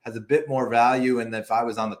has a bit more value. And if I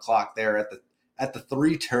was on the clock there at the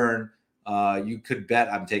 3 turn, you could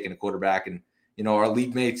bet I'm taking a quarterback. And, our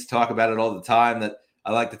league mates talk about it all the time that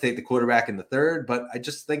I like to take the quarterback in the 3rd. But I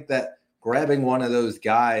just think that grabbing one of those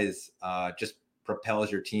guys just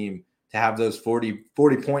propels your team to have those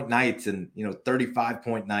 40-point nights and,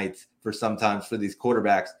 35-point nights sometimes for these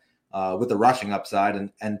quarterbacks with the rushing upside.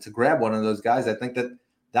 And to grab one of those guys, I think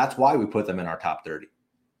that's why we put them in our top 30.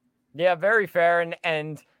 Yeah, very fair.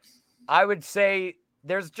 And I would say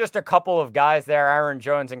there's just a couple of guys there, Aaron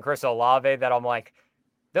Jones and Chris Olave, that I'm like,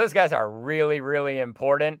 those guys are really, really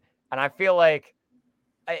important. And I feel like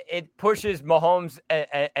it pushes Mahomes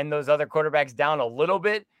and those other quarterbacks down a little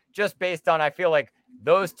bit, just based on, I feel like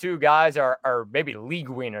those 2 guys are maybe league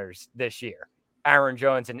winners this year, Aaron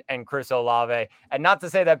Jones and Chris Olave. And not to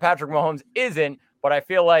say that Patrick Mahomes isn't, but I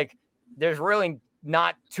feel like there's really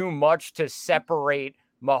not too much to separate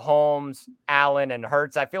Mahomes, Allen, and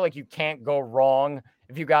Hurts. I feel like you can't go wrong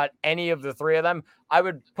if you got any of the 3 of them. I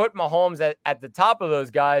would put Mahomes at the top of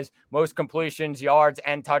those guys, most completions, yards,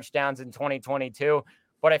 and touchdowns in 2022.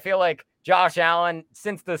 But I feel like Josh Allen,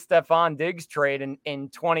 since the Stephon Diggs trade in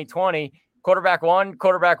 2020, quarterback 1,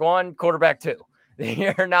 quarterback 2.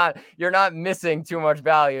 You're not missing too much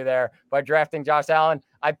value there by drafting Josh Allen.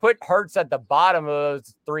 I put Hurts at the bottom of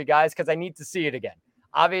those 3 guys because I need to see it again.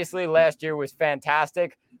 Obviously, last year was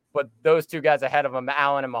fantastic, but those 2 guys ahead of him,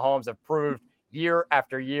 Allen and Mahomes, have proved year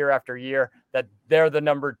after year after year that they're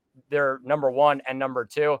number 1 and number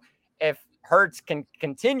 2. If Hurts can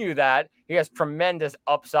continue that, he has tremendous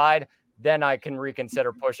upside, then I can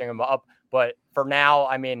reconsider pushing him up. But for now,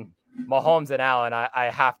 I mean, Mahomes and Allen, I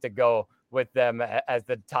have to go with them as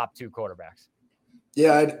the top 2 quarterbacks.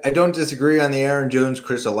 Yeah, I don't disagree on the Aaron Jones,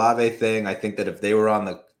 Chris Olave thing. I think that if they were on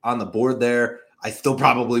the board there, I still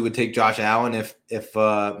probably would take Josh Allen if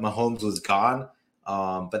Mahomes was gone.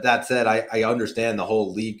 But that said, I understand the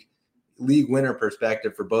whole league winner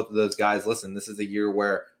perspective for both of those guys. Listen, this is a year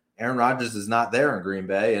where Aaron Rodgers is not there in Green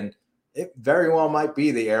Bay, and it very well might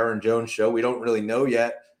be the Aaron Jones show. We don't really know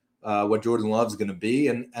yet what Jordan Love's going to be.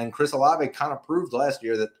 And Chris Olave kind of proved last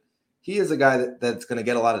year that he is a guy that's going to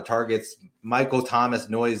get a lot of targets. Michael Thomas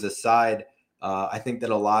noise aside, I think that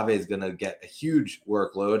Olave is going to get a huge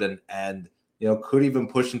workload and could even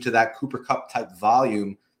push into that Cooper Kupp type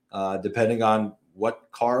volume, depending on what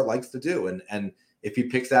Carr likes to do. And if he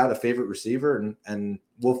picks out a favorite receiver, and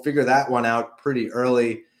we'll figure that one out pretty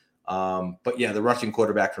early. But yeah, the rushing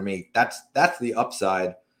quarterback for me, that's the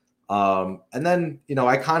upside. And then,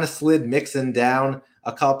 I kind of slid Mixon down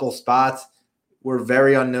a couple spots. We're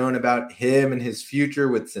very unknown about him and his future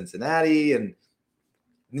with Cincinnati. And,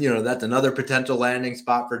 that's another potential landing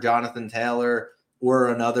spot for Jonathan Taylor or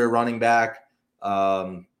another running back.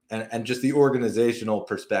 And just the organizational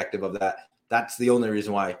perspective of that. That's the only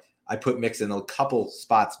reason why I put Mixon a couple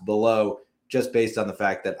spots below, just based on the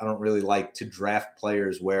fact that I don't really like to draft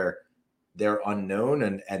players where they're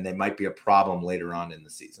unknown and they might be a problem later on in the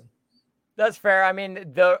season. That's fair. I mean,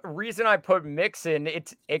 the reason I put Mixon,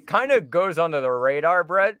 it kind of goes under the radar,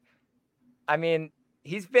 Brett. I mean,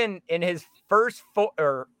 he's been in his first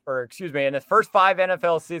in his first 5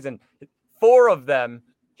 NFL season, 4 of them,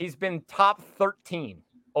 he's been top 13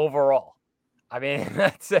 overall. I mean,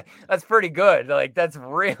 that's pretty good. Like, that's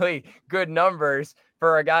really good numbers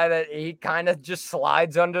for a guy that he kind of just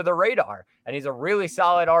slides under the radar. And he's a really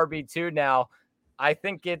solid RB2 now. I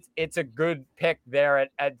think it's a good pick there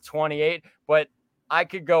at 28, but I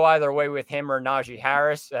could go either way with him or Najee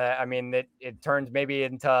Harris. I mean, it turns maybe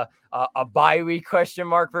into a bye week question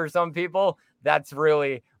mark for some people. That's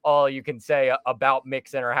really all you can say about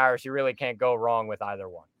Mixon or Harris. You really can't go wrong with either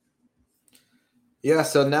one. Yeah,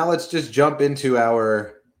 so now let's just jump into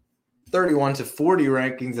our 31 to 40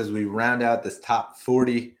 rankings as we round out this top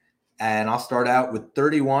 40. And I'll start out with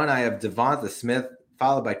 31. I have Devonta Smith,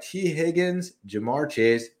 followed by T. Higgins, Jamar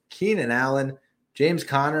Chase, Keenan Allen, James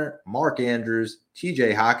Conner, Mark Andrews,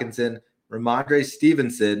 TJ Hawkinson, Ramondre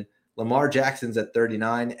Stevenson, Lamar Jackson's at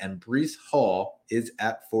 39, and Breece Hall is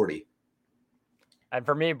at 40. And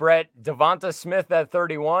for me, Brett, Devonta Smith at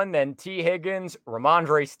 31, then T. Higgins,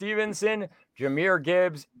 Ramondre Stevenson, Jahmyr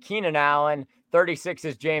Gibbs, Keenan Allen. 36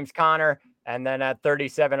 is James Conner. And then at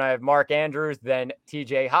 37, I have Mark Andrews, then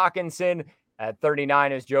TJ Hawkinson. At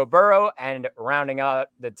 39 is Joe Burrow. And rounding out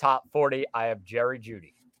the top 40, I have Jerry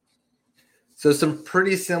Jeudy. So some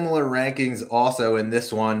pretty similar rankings also in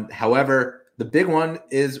this one. However, the big one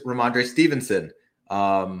is Ramondre Stevenson.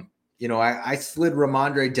 I slid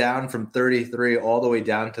Ramondre down from 33 all the way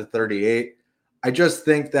down to 38. I just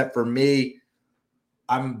think that for me,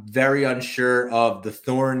 I'm very unsure of the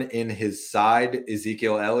thorn in his side,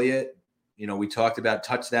 Ezekiel Elliott. We talked about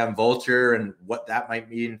touchdown vulture and what that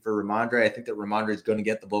might mean for Ramondre. I think that Ramondre is going to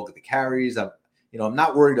get the bulk of the carries. I'm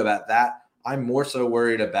not worried about that. I'm more so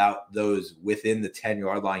worried about those within the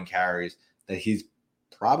 10-yard line carries that he's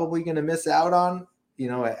probably going to miss out on,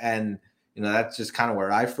 and that's just kind of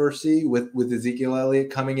where I foresee with Ezekiel Elliott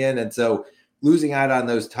coming in. And so losing out on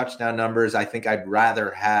those touchdown numbers, I think I'd rather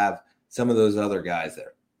have some of those other guys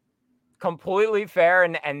there. Completely fair.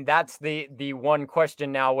 And that's the one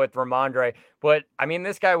question now with Ramondre. But I mean,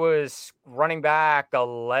 this guy was running back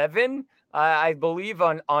 11, I believe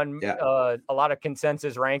on a lot of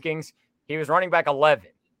consensus rankings. He was running back 11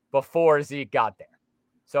 before Zeke got there.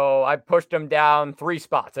 So I pushed him down 3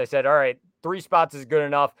 spots. I said, all right, 3 spots is good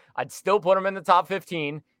enough. I'd still put him in the top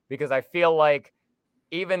 15 because I feel like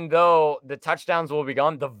even though the touchdowns will be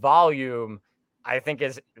gone, the volume I think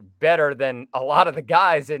is better than a lot of the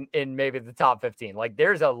guys in maybe the top 15. Like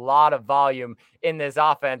there's a lot of volume in this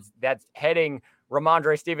offense that's heading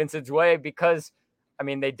Ramondre Stevenson's way because, I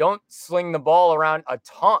mean, they don't sling the ball around a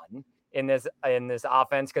ton in this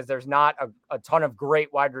offense because there's not a ton of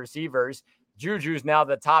great wide receivers. Juju's now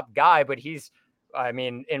the top guy, but he's, I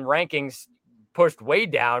mean, in rankings pushed way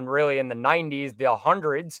down really in the 90s, the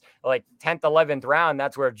 100s, like 10th, 11th round.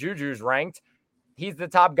 That's where Juju's ranked. He's the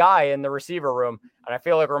top guy in the receiver room. And I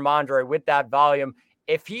feel like Ramondre with that volume,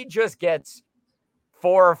 if he just gets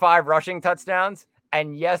 4 or 5 rushing touchdowns,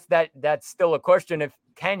 and yes, that's still a question.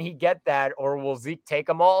 Can he get that or will Zeke take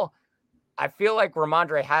them all? I feel like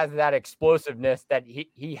Ramondre has that explosiveness that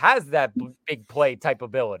he has that big play type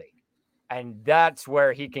ability. And that's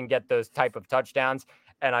where he can get those type of touchdowns.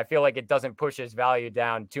 And I feel like it doesn't push his value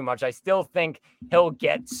down too much. I still think he'll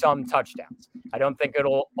get some touchdowns. I don't think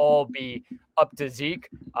it'll all be up to Zeke.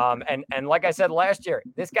 And like I said last year,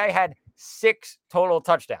 this guy had 6 total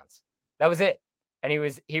touchdowns. That was it. And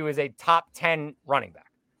he was a top 10 running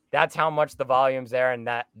back. That's how much the volume's there. And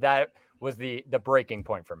that was the breaking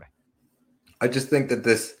point for me. I just think that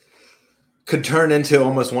this could turn into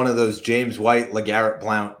almost one of those James White, LeGarrette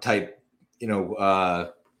Blount type,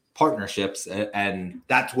 partnerships, and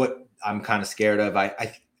that's what I'm kind of scared of.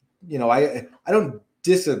 I don't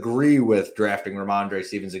disagree with drafting Ramondre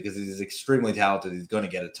Stevenson because he's extremely talented. He's going to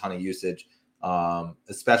get a ton of usage,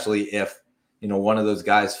 especially if one of those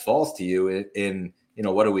guys falls to you in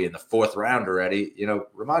what are we in the 4th round already?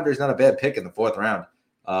 Ramondre's not a bad pick in the 4th round.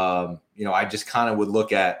 I just kind of would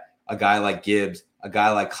look at a guy like Gibbs, a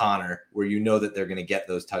guy like Connor, where that they're going to get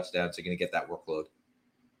those touchdowns, they're going to get that workload.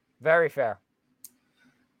 Very fair.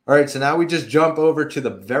 All right, so now we just jump over to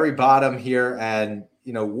the very bottom here and,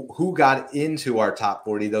 who got into our top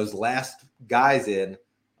 40, those last guys in.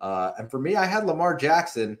 And for me, I had Lamar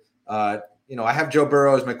Jackson. I have Joe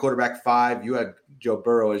Burrow as my quarterback 5. You had Joe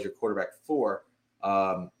Burrow as your quarterback 4.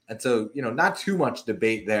 And so, not too much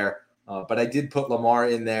debate there. But I did put Lamar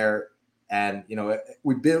in there. And,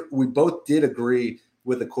 we both did agree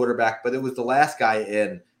with the quarterback, but it was the last guy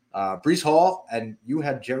in. Breece Hall, and you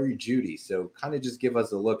had Jerry Jeudy. So kind of just give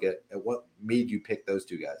us a look at what made you pick those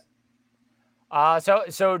 2 guys.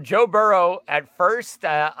 So Joe Burrow at first,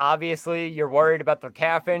 obviously you're worried about the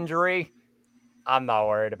calf injury. I'm not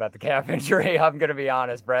worried about the calf injury. I'm going to be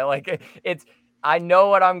honest, Brett. Like I know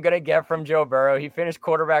what I'm going to get from Joe Burrow. He finished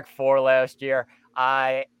quarterback 4 last year.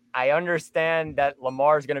 I understand that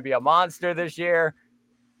Lamar is going to be a monster this year.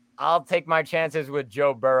 I'll take my chances with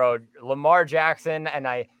Joe Burrow. Lamar Jackson, and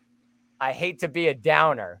I hate to be a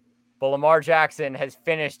downer, but Lamar Jackson has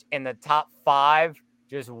finished in the top 5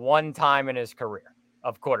 just one time in his career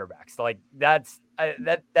of quarterbacks. Like that's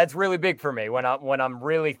really big for me when I'm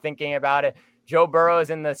really thinking about it. Joe Burrow is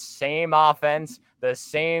in the same offense, the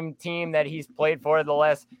same team that he's played for the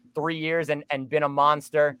last 3 years and been a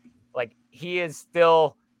monster. Like he is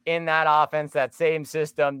still in that offense, that same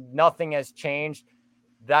system. Nothing has changed.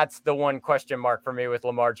 That's the one question mark for me with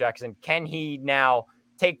Lamar Jackson. Can he now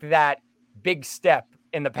take that big step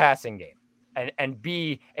in the passing game and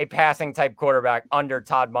be a passing type quarterback under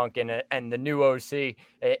Todd Monken and the new OC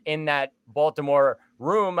in that Baltimore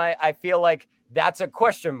room? I feel like that's a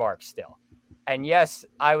question mark still. And yes,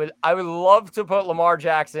 I would love to put Lamar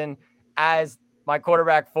Jackson as my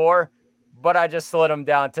quarterback 4, but I just slid him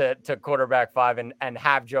down to quarterback 5 and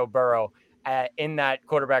have Joe Burrow in that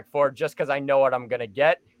quarterback 4 just because I know what I'm going to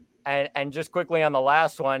get. And just quickly on the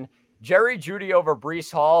last one, Jerry Jeudy over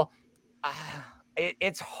Breece Hall.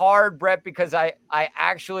 It's hard, Brett, because I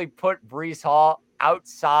actually put Breece Hall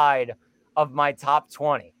outside of my top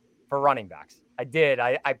 20 for running backs. I did.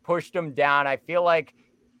 I pushed him down. I feel like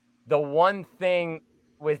the one thing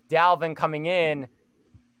with Dalvin coming in,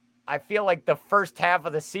 I feel like the first half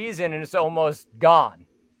of the season is almost gone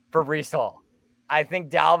for Breece Hall. I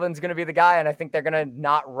think Dalvin's going to be the guy, and I think they're going to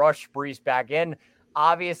not rush Breece back in.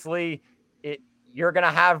 Obviously, you're going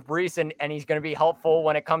to have Breece, and he's going to be helpful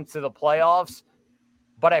when it comes to the playoffs.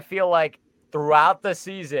 But I feel like throughout the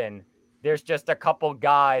season, there's just a couple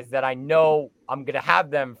guys that I know I'm going to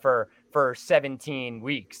have them for 17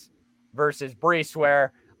 weeks versus Breece,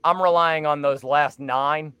 where I'm relying on those last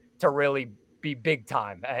 9 to really be big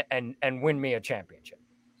time and win me a championship.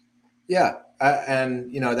 Yeah,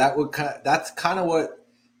 and that's kind of what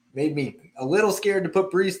made me a little scared to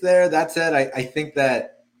put Breece there. That said, I think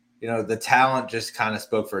that the talent just kind of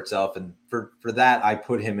spoke for itself, and for that I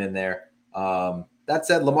put him in there. That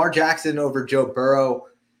said, Lamar Jackson over Joe Burrow.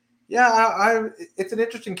 Yeah, it's an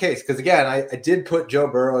interesting case because, again, I did put Joe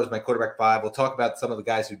Burrow as my quarterback 5. We'll talk about some of the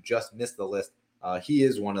guys who just missed the list. He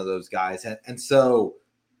is one of those guys. And so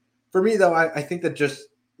for me, though, I think that just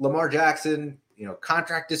Lamar Jackson,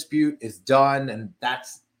 contract dispute is done, and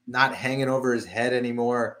that's not hanging over his head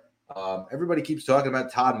anymore. Everybody keeps talking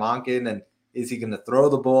about Todd Monken, and is he going to throw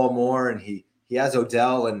the ball more? And he has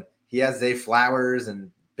Odell, and he has Zay Flowers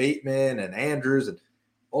and Bateman and Andrews and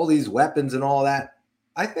all these weapons and all that.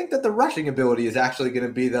 I think that the rushing ability is actually going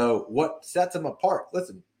to be, though, what sets him apart.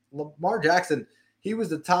 Listen, Lamar Jackson, he was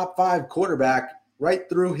the top 5 quarterback right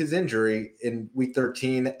through his injury in week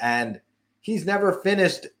 13, and he's never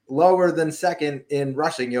finished lower than second in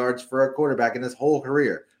rushing yards for a quarterback in his whole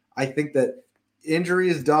career. I think that injury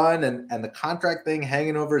is done and the contract thing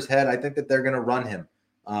hanging over his head, I think that they're going to run him.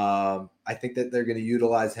 I think that they're going to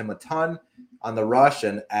utilize him a ton on the rush,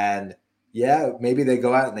 and yeah, maybe they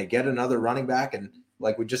go out and they get another running back, and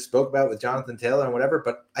like we just spoke about with Jonathan Taylor and whatever,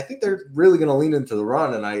 but I think they're really going to lean into the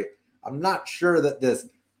run, and I'm not sure that this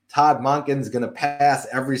Todd Monken's going to pass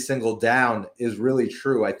every single down is really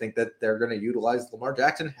true. I think that they're going to utilize Lamar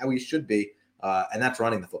Jackson how he should be, and that's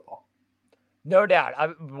running the football. No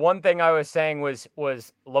doubt. One thing I was saying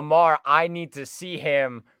was Lamar, I need to see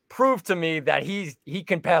him prove to me that he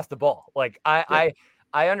can pass the ball. Like I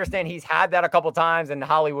understand he's had that a couple times, and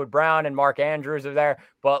Hollywood Brown and Mark Andrews are there,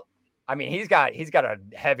 but I mean, he's got a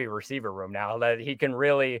heavy receiver room now that he can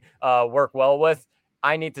really work well with.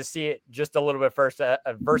 I need to see it just a little bit first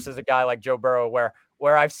versus a guy like Joe Burrow,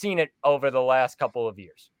 where I've seen it over the last couple of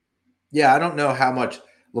years. Yeah, I don't know how much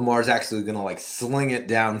Lamar's actually going to sling it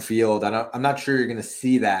downfield. I'm not sure you're going to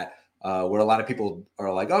see that where a lot of people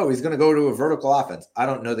are like, oh, he's going to go to a vertical offense. I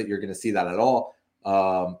don't know that you're going to see that at all.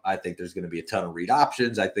 I think there's going to be a ton of read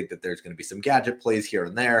options. I think that there's going to be some gadget plays here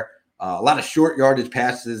and there. A lot of short yardage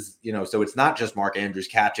passes, so it's not just Mark Andrews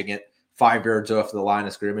catching it 5 yards off the line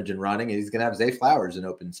of scrimmage and running. And he's going to have Zay Flowers in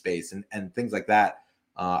open space and things like that.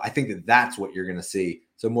 I think that that's what you're going to see.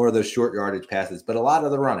 So more of those short yardage passes, but a lot of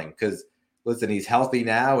the running because, listen, he's healthy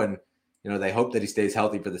now, and they hope that he stays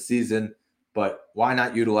healthy for the season. But why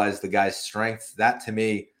not utilize the guy's strengths? That to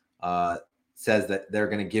me says that they're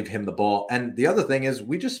going to give him the ball. And the other thing is,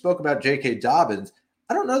 we just spoke about J.K. Dobbins.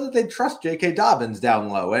 I don't know that they trust J.K. Dobbins down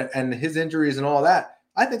low and his injuries and all that.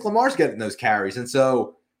 I think Lamar's getting those carries. And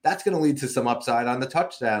so that's going to lead to some upside on the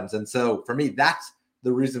touchdowns. And so for me, that's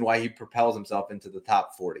the reason why he propels himself into the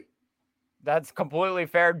top 40. That's completely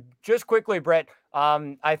fair. Just quickly, Brett,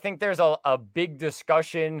 I think there's a big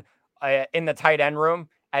discussion in the tight end room,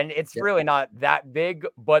 and it's really not that big,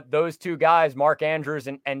 but those two guys, Mark Andrews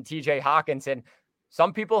and TJ Hawkinson,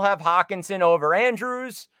 some people have Hawkinson over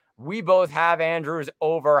Andrews. We both have Andrews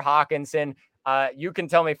over Hawkinson. You can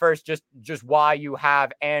tell me first just why you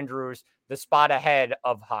have Andrews the spot ahead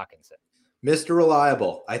of Hawkinson. Mr.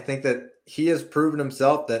 Reliable. I think that he has proven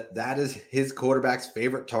himself that is his quarterback's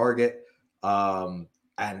favorite target. And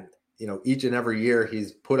each and every year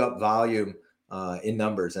he's put up volume in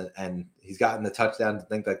numbers and he's gotten the touchdowns and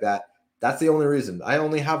things like that. That's the only reason. I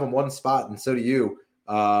only have him one spot, and so do you,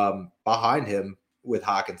 behind him with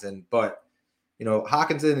Hawkinson. But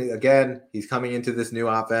Hawkinson, again, he's coming into this new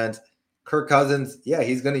offense. Kirk Cousins, yeah,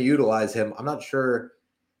 he's going to utilize him. I'm not sure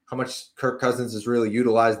how much Kirk Cousins has really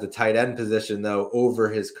utilized the tight end position, though, over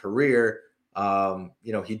his career.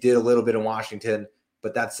 He did a little bit in Washington.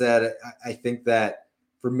 But that said, I think that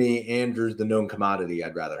for me, Andrews, the known commodity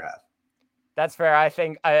I'd rather have. That's fair. I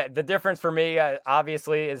think the difference for me,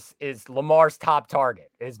 obviously, is Lamar's top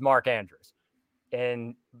target is Mark Andrews.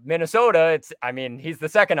 In Minnesota, he's the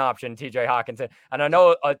second option, TJ Hawkinson. And I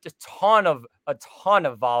know a ton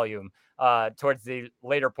of volume towards the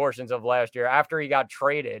later portions of last year after he got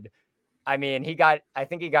traded. I mean, I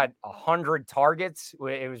think he got 100 targets.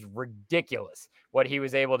 It was ridiculous what he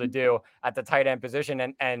was able to do at the tight end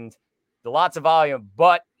position, and lots of volume.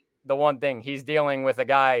 But the one thing, he's dealing with a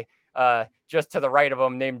guy just to the right of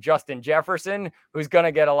him named Justin Jefferson, who's going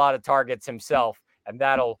to get a lot of targets himself, and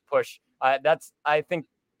that'll push. I think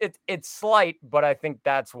it's slight, but I think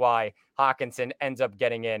that's why Hawkinson ends up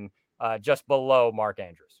getting in just below Mark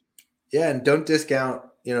Andrews. Yeah, and don't discount,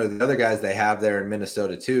 the other guys they have there in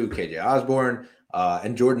Minnesota too, KJ Osborne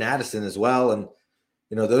and Jordan Addison as well. And,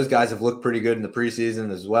 those guys have looked pretty good in the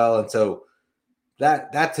preseason as well. And so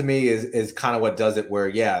that to me is kind of what does it where,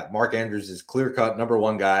 yeah, Mark Andrews is clear-cut number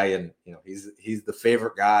one guy, and, he's the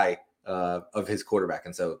favorite guy of his quarterback.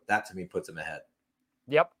 And so that to me puts him ahead.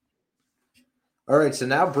 Yep. All right, so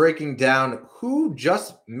now breaking down who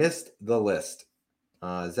just missed the list.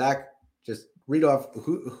 Zach, just read off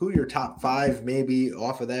who your top five maybe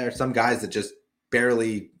off of there. Some guys that just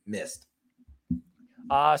barely missed.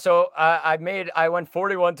 So I went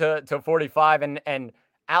 41 to 45, and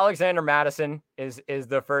Alexander Madison is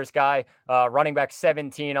the first guy, running back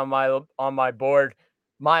 17 on my board.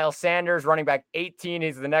 Miles Sanders, running back 18,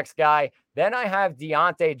 he's the next guy. Then I have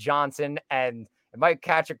Deontay Johnson, and it might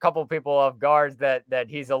catch a couple people off guard that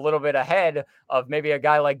he's a little bit ahead of maybe a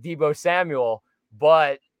guy like Deebo Samuel,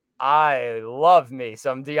 but I love me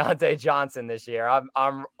some Deontay Johnson this year.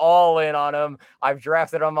 I'm all in on him. I've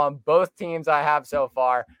drafted him on both teams I have so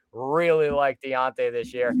far. Really like Deontay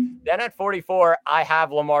this year. Then at 44, I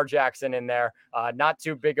have Lamar Jackson in there. Not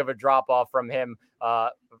too big of a drop off from him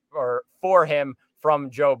or for him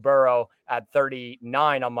from Joe Burrow at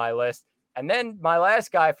 39 on my list. And then my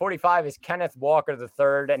last guy, 45, is Kenneth Walker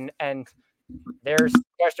III. And there's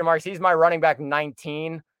question marks. He's my running back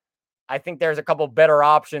 19. I think there's a couple better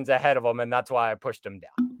options ahead of him, and that's why I pushed him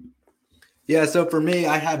down. Yeah, so for me,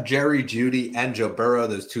 I have Jerry Jeudy and Joe Burrow,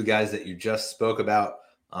 those two guys that you just spoke about.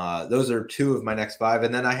 Those are two of my next five.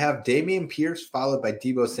 And then I have Dameon Pierce followed by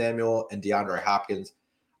Deebo Samuel and DeAndre Hopkins.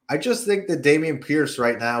 I just think that Dameon Pierce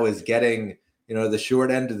right now is getting, the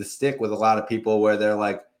short end of the stick with a lot of people where they're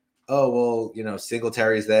like, oh, well,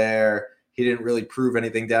 Singletary's there. He didn't really prove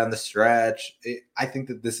anything down the stretch. I think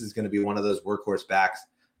that this is going to be one of those workhorse backs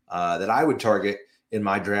that I would target in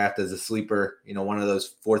my draft as a sleeper, one of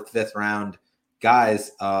those 4th, 5th round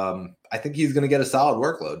guys. I think he's going to get a solid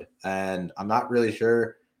workload, and I'm not really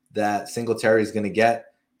sure that Singletary is going to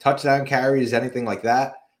get touchdown carries, anything like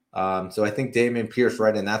that. So I think Dameon Pierce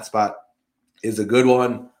right in that spot is a good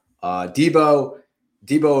one. Deebo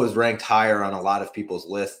is ranked higher on a lot of people's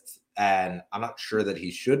lists, and I'm not sure that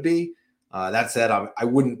he should be. That said, I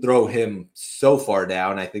wouldn't throw him so far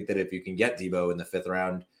down. I think that if you can get Deebo in the 5th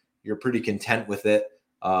round, you're pretty content with it.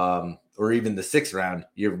 Or even the 6th round,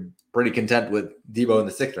 you're pretty content with Deebo in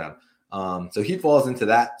the 6th round. So he falls into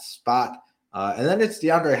that spot. And then it's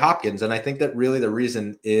DeAndre Hopkins. And I think that really the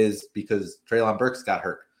reason is because Treylon Burks got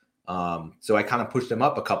hurt. So I kind of pushed him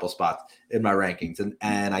up a couple spots in my rankings.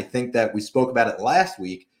 And I think that we spoke about it last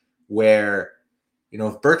week where,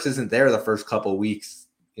 if Burks isn't there the first couple weeks,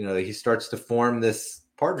 he starts to form this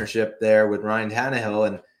partnership there with Ryan Tannehill,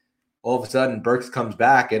 and all of a sudden Burks comes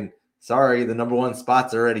back and sorry, the number one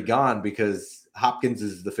spot's already gone because Hopkins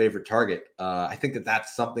is the favorite target. I think that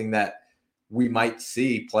that's something that we might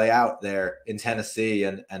see play out there in Tennessee.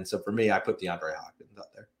 And so for me, I put DeAndre Hopkins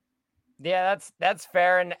up there. Yeah, that's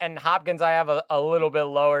fair. And Hopkins, I have a little bit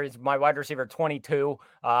lower. He's my wide receiver 22.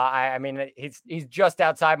 I mean, he's just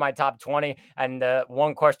outside my top 20. And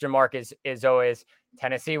one question mark is always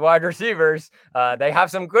Tennessee wide receivers. They have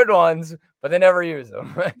some good ones, but they never use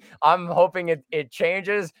them. I'm hoping it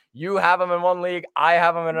changes. You have him in one league. I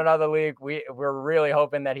have him in another league. We're really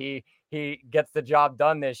hoping that he gets the job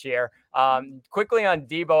done this year. Quickly on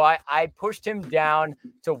Deebo, I pushed him down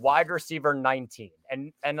to wide receiver 19.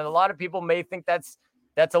 And a lot of people may think that's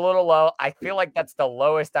a little low. I feel like that's the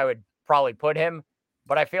lowest I would probably put him.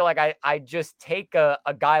 But I feel like I just take a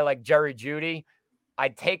guy like Jerry Jeudy.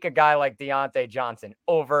 I'd take a guy like Deontay Johnson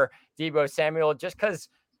over Deebo Samuel just because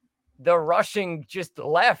the rushing just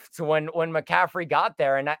left when McCaffrey got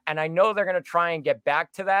there. And I know they're going to try and get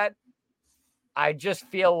back to that. I just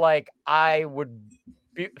feel like I would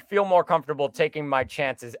feel more comfortable taking my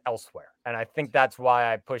chances elsewhere. And I think that's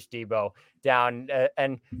why I pushed Deebo down.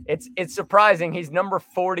 And it's surprising. He's number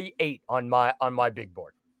 48 on my big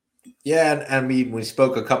board. Yeah, and I mean, we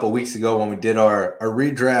spoke a couple of weeks ago when we did our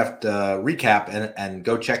redraft recap, and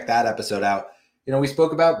go check that episode out. We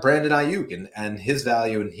spoke about Brandon Ayuk and his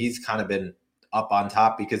value, and he's kind of been up on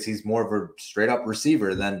top because he's more of a straight up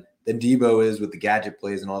receiver than Deebo is with the gadget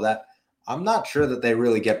plays and all that. I'm not sure that they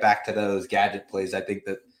really get back to those gadget plays. I think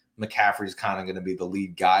that McCaffrey's kind of going to be the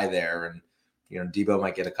lead guy there, and Debo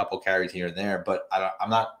might get a couple carries here and there, but I'm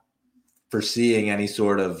not foreseeing any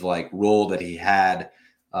sort of like role that he had,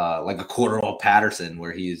 like a Cordell Patterson,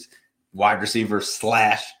 where he's wide receiver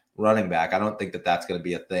 / running back. I don't think that that's going to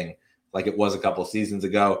be a thing like it was a couple seasons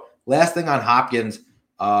ago. Last thing on Hopkins,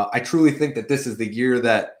 I truly think that this is the year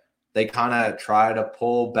that they kind of try to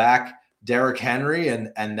pull back Derrick Henry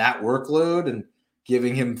and that workload and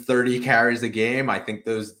giving him 30 carries a game. I think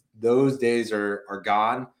those days are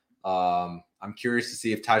gone. I'm curious to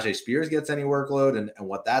see if Tajay Spears gets any workload and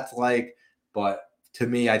what that's like. But to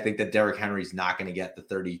me, I think that Derrick Henry's not going to get the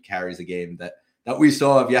 30 carries a game that we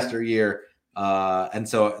saw of yesteryear. And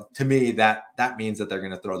so to me, that means that they're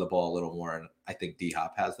going to throw the ball a little more. And I think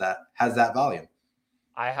D-Hop has that volume.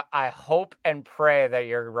 I hope and pray that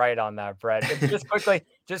you're right on that, Brett.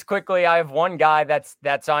 Just quickly, I have one guy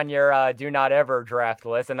that's on your do not ever draft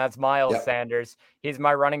list, and that's Miles Sanders. He's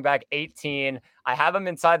my running back 18. I have him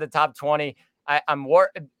inside the top 20. I'm worried.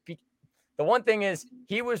 The one thing is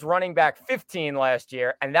he was running back 15 last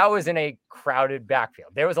year, and that was in a crowded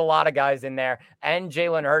backfield. There was a lot of guys in there, and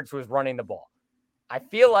Jalen Hurts was running the ball. I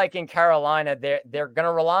feel like in Carolina, they're going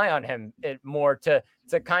to rely on him more to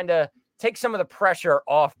kind of take some of the pressure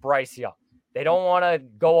off Bryce Young. They don't want to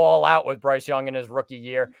go all out with Bryce Young in his rookie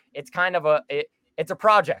year. It's kind of it's a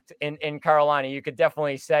project in Carolina. You could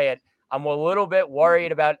definitely say it. I'm a little bit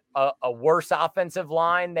worried about a worse offensive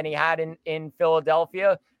line than he had in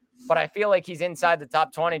Philadelphia, but I feel like he's inside the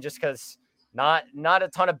top 20 just because not a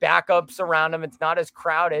ton of backups around him. It's not as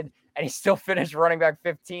crowded, and he still finished running back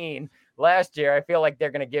 15 last year. I feel like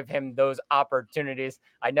they're going to give him those opportunities.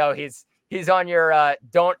 I know he's on your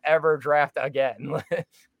don't ever draft again.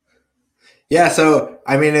 Yeah, so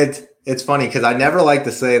I mean it's funny because I never like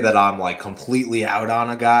to say that I'm like completely out on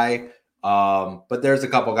a guy, but there's a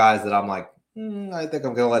couple guys that I'm like, I think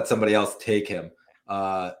I'm gonna let somebody else take him.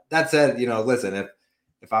 That said, listen,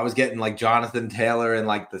 if I was getting like Jonathan Taylor in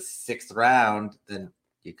like the 6th round, then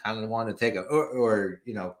you kind of want to take him, or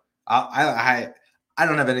I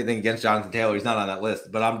don't have anything against Jonathan Taylor. He's not on that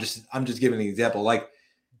list, but I'm just giving an example. Like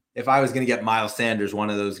if I was going to get Miles Sanders, one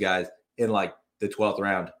of those guys in like the 12th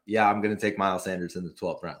round, yeah, I'm going to take Miles Sanders in the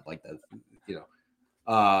 12th round. Like that,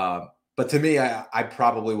 but to me, I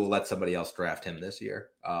probably will let somebody else draft him this year.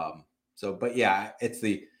 But yeah,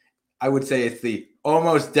 I would say it's the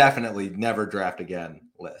almost definitely never draft again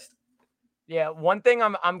list. Yeah. One thing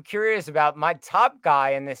I'm curious about, my top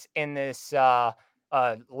guy in this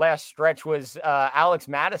last stretch was Alex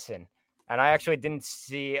Madison. And I actually didn't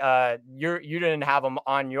see you didn't have him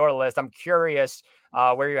on your list. I'm curious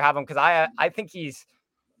where you have him because I think he's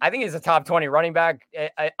a top 20 running back.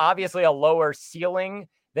 Obviously a lower ceiling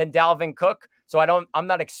than Dalvin Cook, so I'm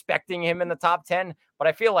not expecting him in the top 10. But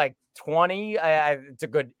I feel like 20,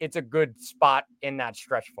 it's a good spot in that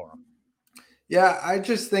stretch for him. Yeah, I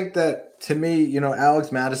just think that to me,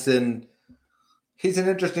 Alex Madison, he's an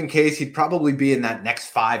interesting case. He'd probably be in that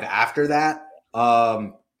next 5 after that.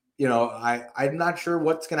 I'm not sure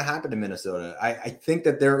what's going to happen to Minnesota. I think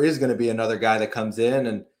that there is going to be another guy that comes in,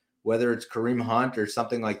 and whether it's Kareem Hunt or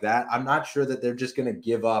something like that, I'm not sure that they're just going to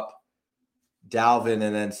give up Dalvin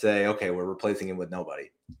and then say, okay, we're replacing him with nobody.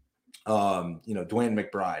 Dwayne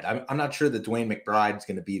McBride. I'm not sure that Dwayne McBride is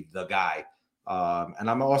going to be the guy. And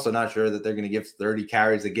I'm also not sure that they're going to give 30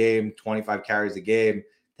 carries a game, 25 carries a game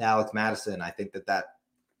to Alex Madison. I think that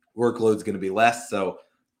workload is going to be less. So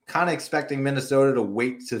kind of expecting Minnesota to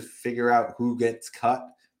wait to figure out who gets cut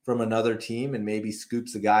from another team and maybe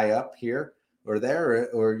scoops a guy up here or there,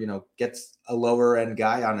 or gets a lower end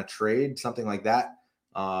guy on a trade, something like that.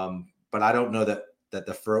 But I don't know that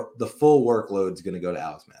the full workload is going to go to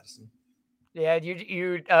Alex Madison. Yeah,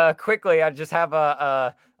 you quickly. I just have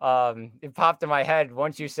it popped in my head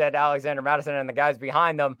once you said Alexander Madison and the guys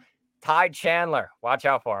behind them. Ty Chandler, watch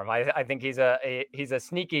out for him. I think he's a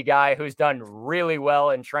sneaky guy who's done really well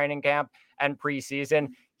in training camp and preseason.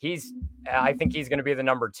 I think he's going to be the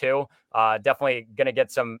number 2. Definitely going to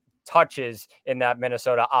get some touches in that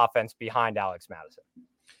Minnesota offense behind Alex Madison.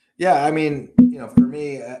 Yeah, I mean, for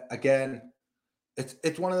me, again,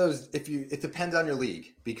 it's one of those. It depends on your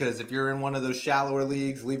league, because if you're in one of those shallower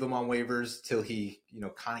leagues, leave him on waivers till he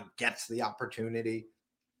kind of gets the opportunity.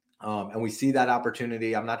 And we see that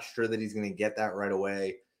opportunity. I'm not sure that he's going to get that right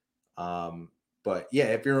away. But yeah,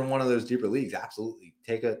 if you're in one of those deeper leagues, absolutely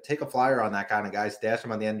take a flyer on that kind of guy. Stash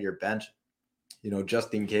him on the end of your bench,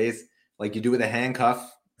 just in case, like you do with a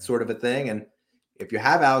handcuff sort of a thing. And if you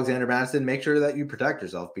have Alexander Madison, make sure that you protect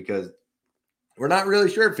yourself, because we're not really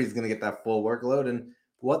sure if he's going to get that full workload and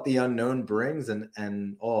what the unknown brings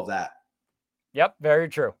and all of that. Yep, very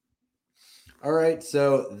true. All right,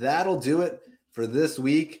 so that'll do it for this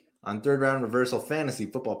week on Third Round Reversal Fantasy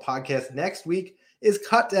Football Podcast. Next week is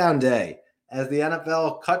Cut Down Day, as the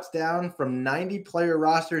NFL cuts down from 90-player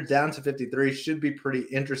roster down to 53. Should be pretty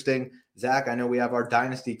interesting. Zach, I know we have our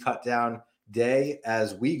Dynasty Cut Down Day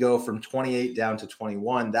as we go from 28 down to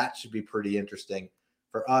 21. That should be pretty interesting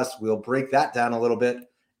for us. We'll break that down a little bit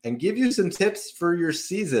and give you some tips for your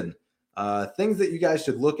season, things that you guys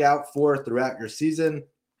should look out for throughout your season,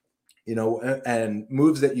 and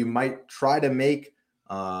moves that you might try to make.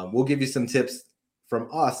 We'll give you some tips from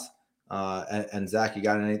us. And Zach, you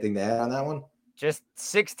got anything to add on that one? Just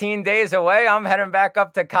 16 days away. I'm heading back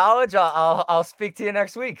up to college. I'll speak to you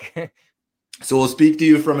next week. So we'll speak to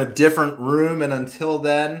you from a different room. And until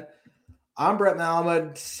then, I'm Brett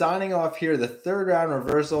Malamud signing off here, the Third Round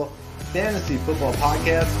Reversal Fantasy Football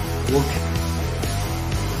Podcast. We'll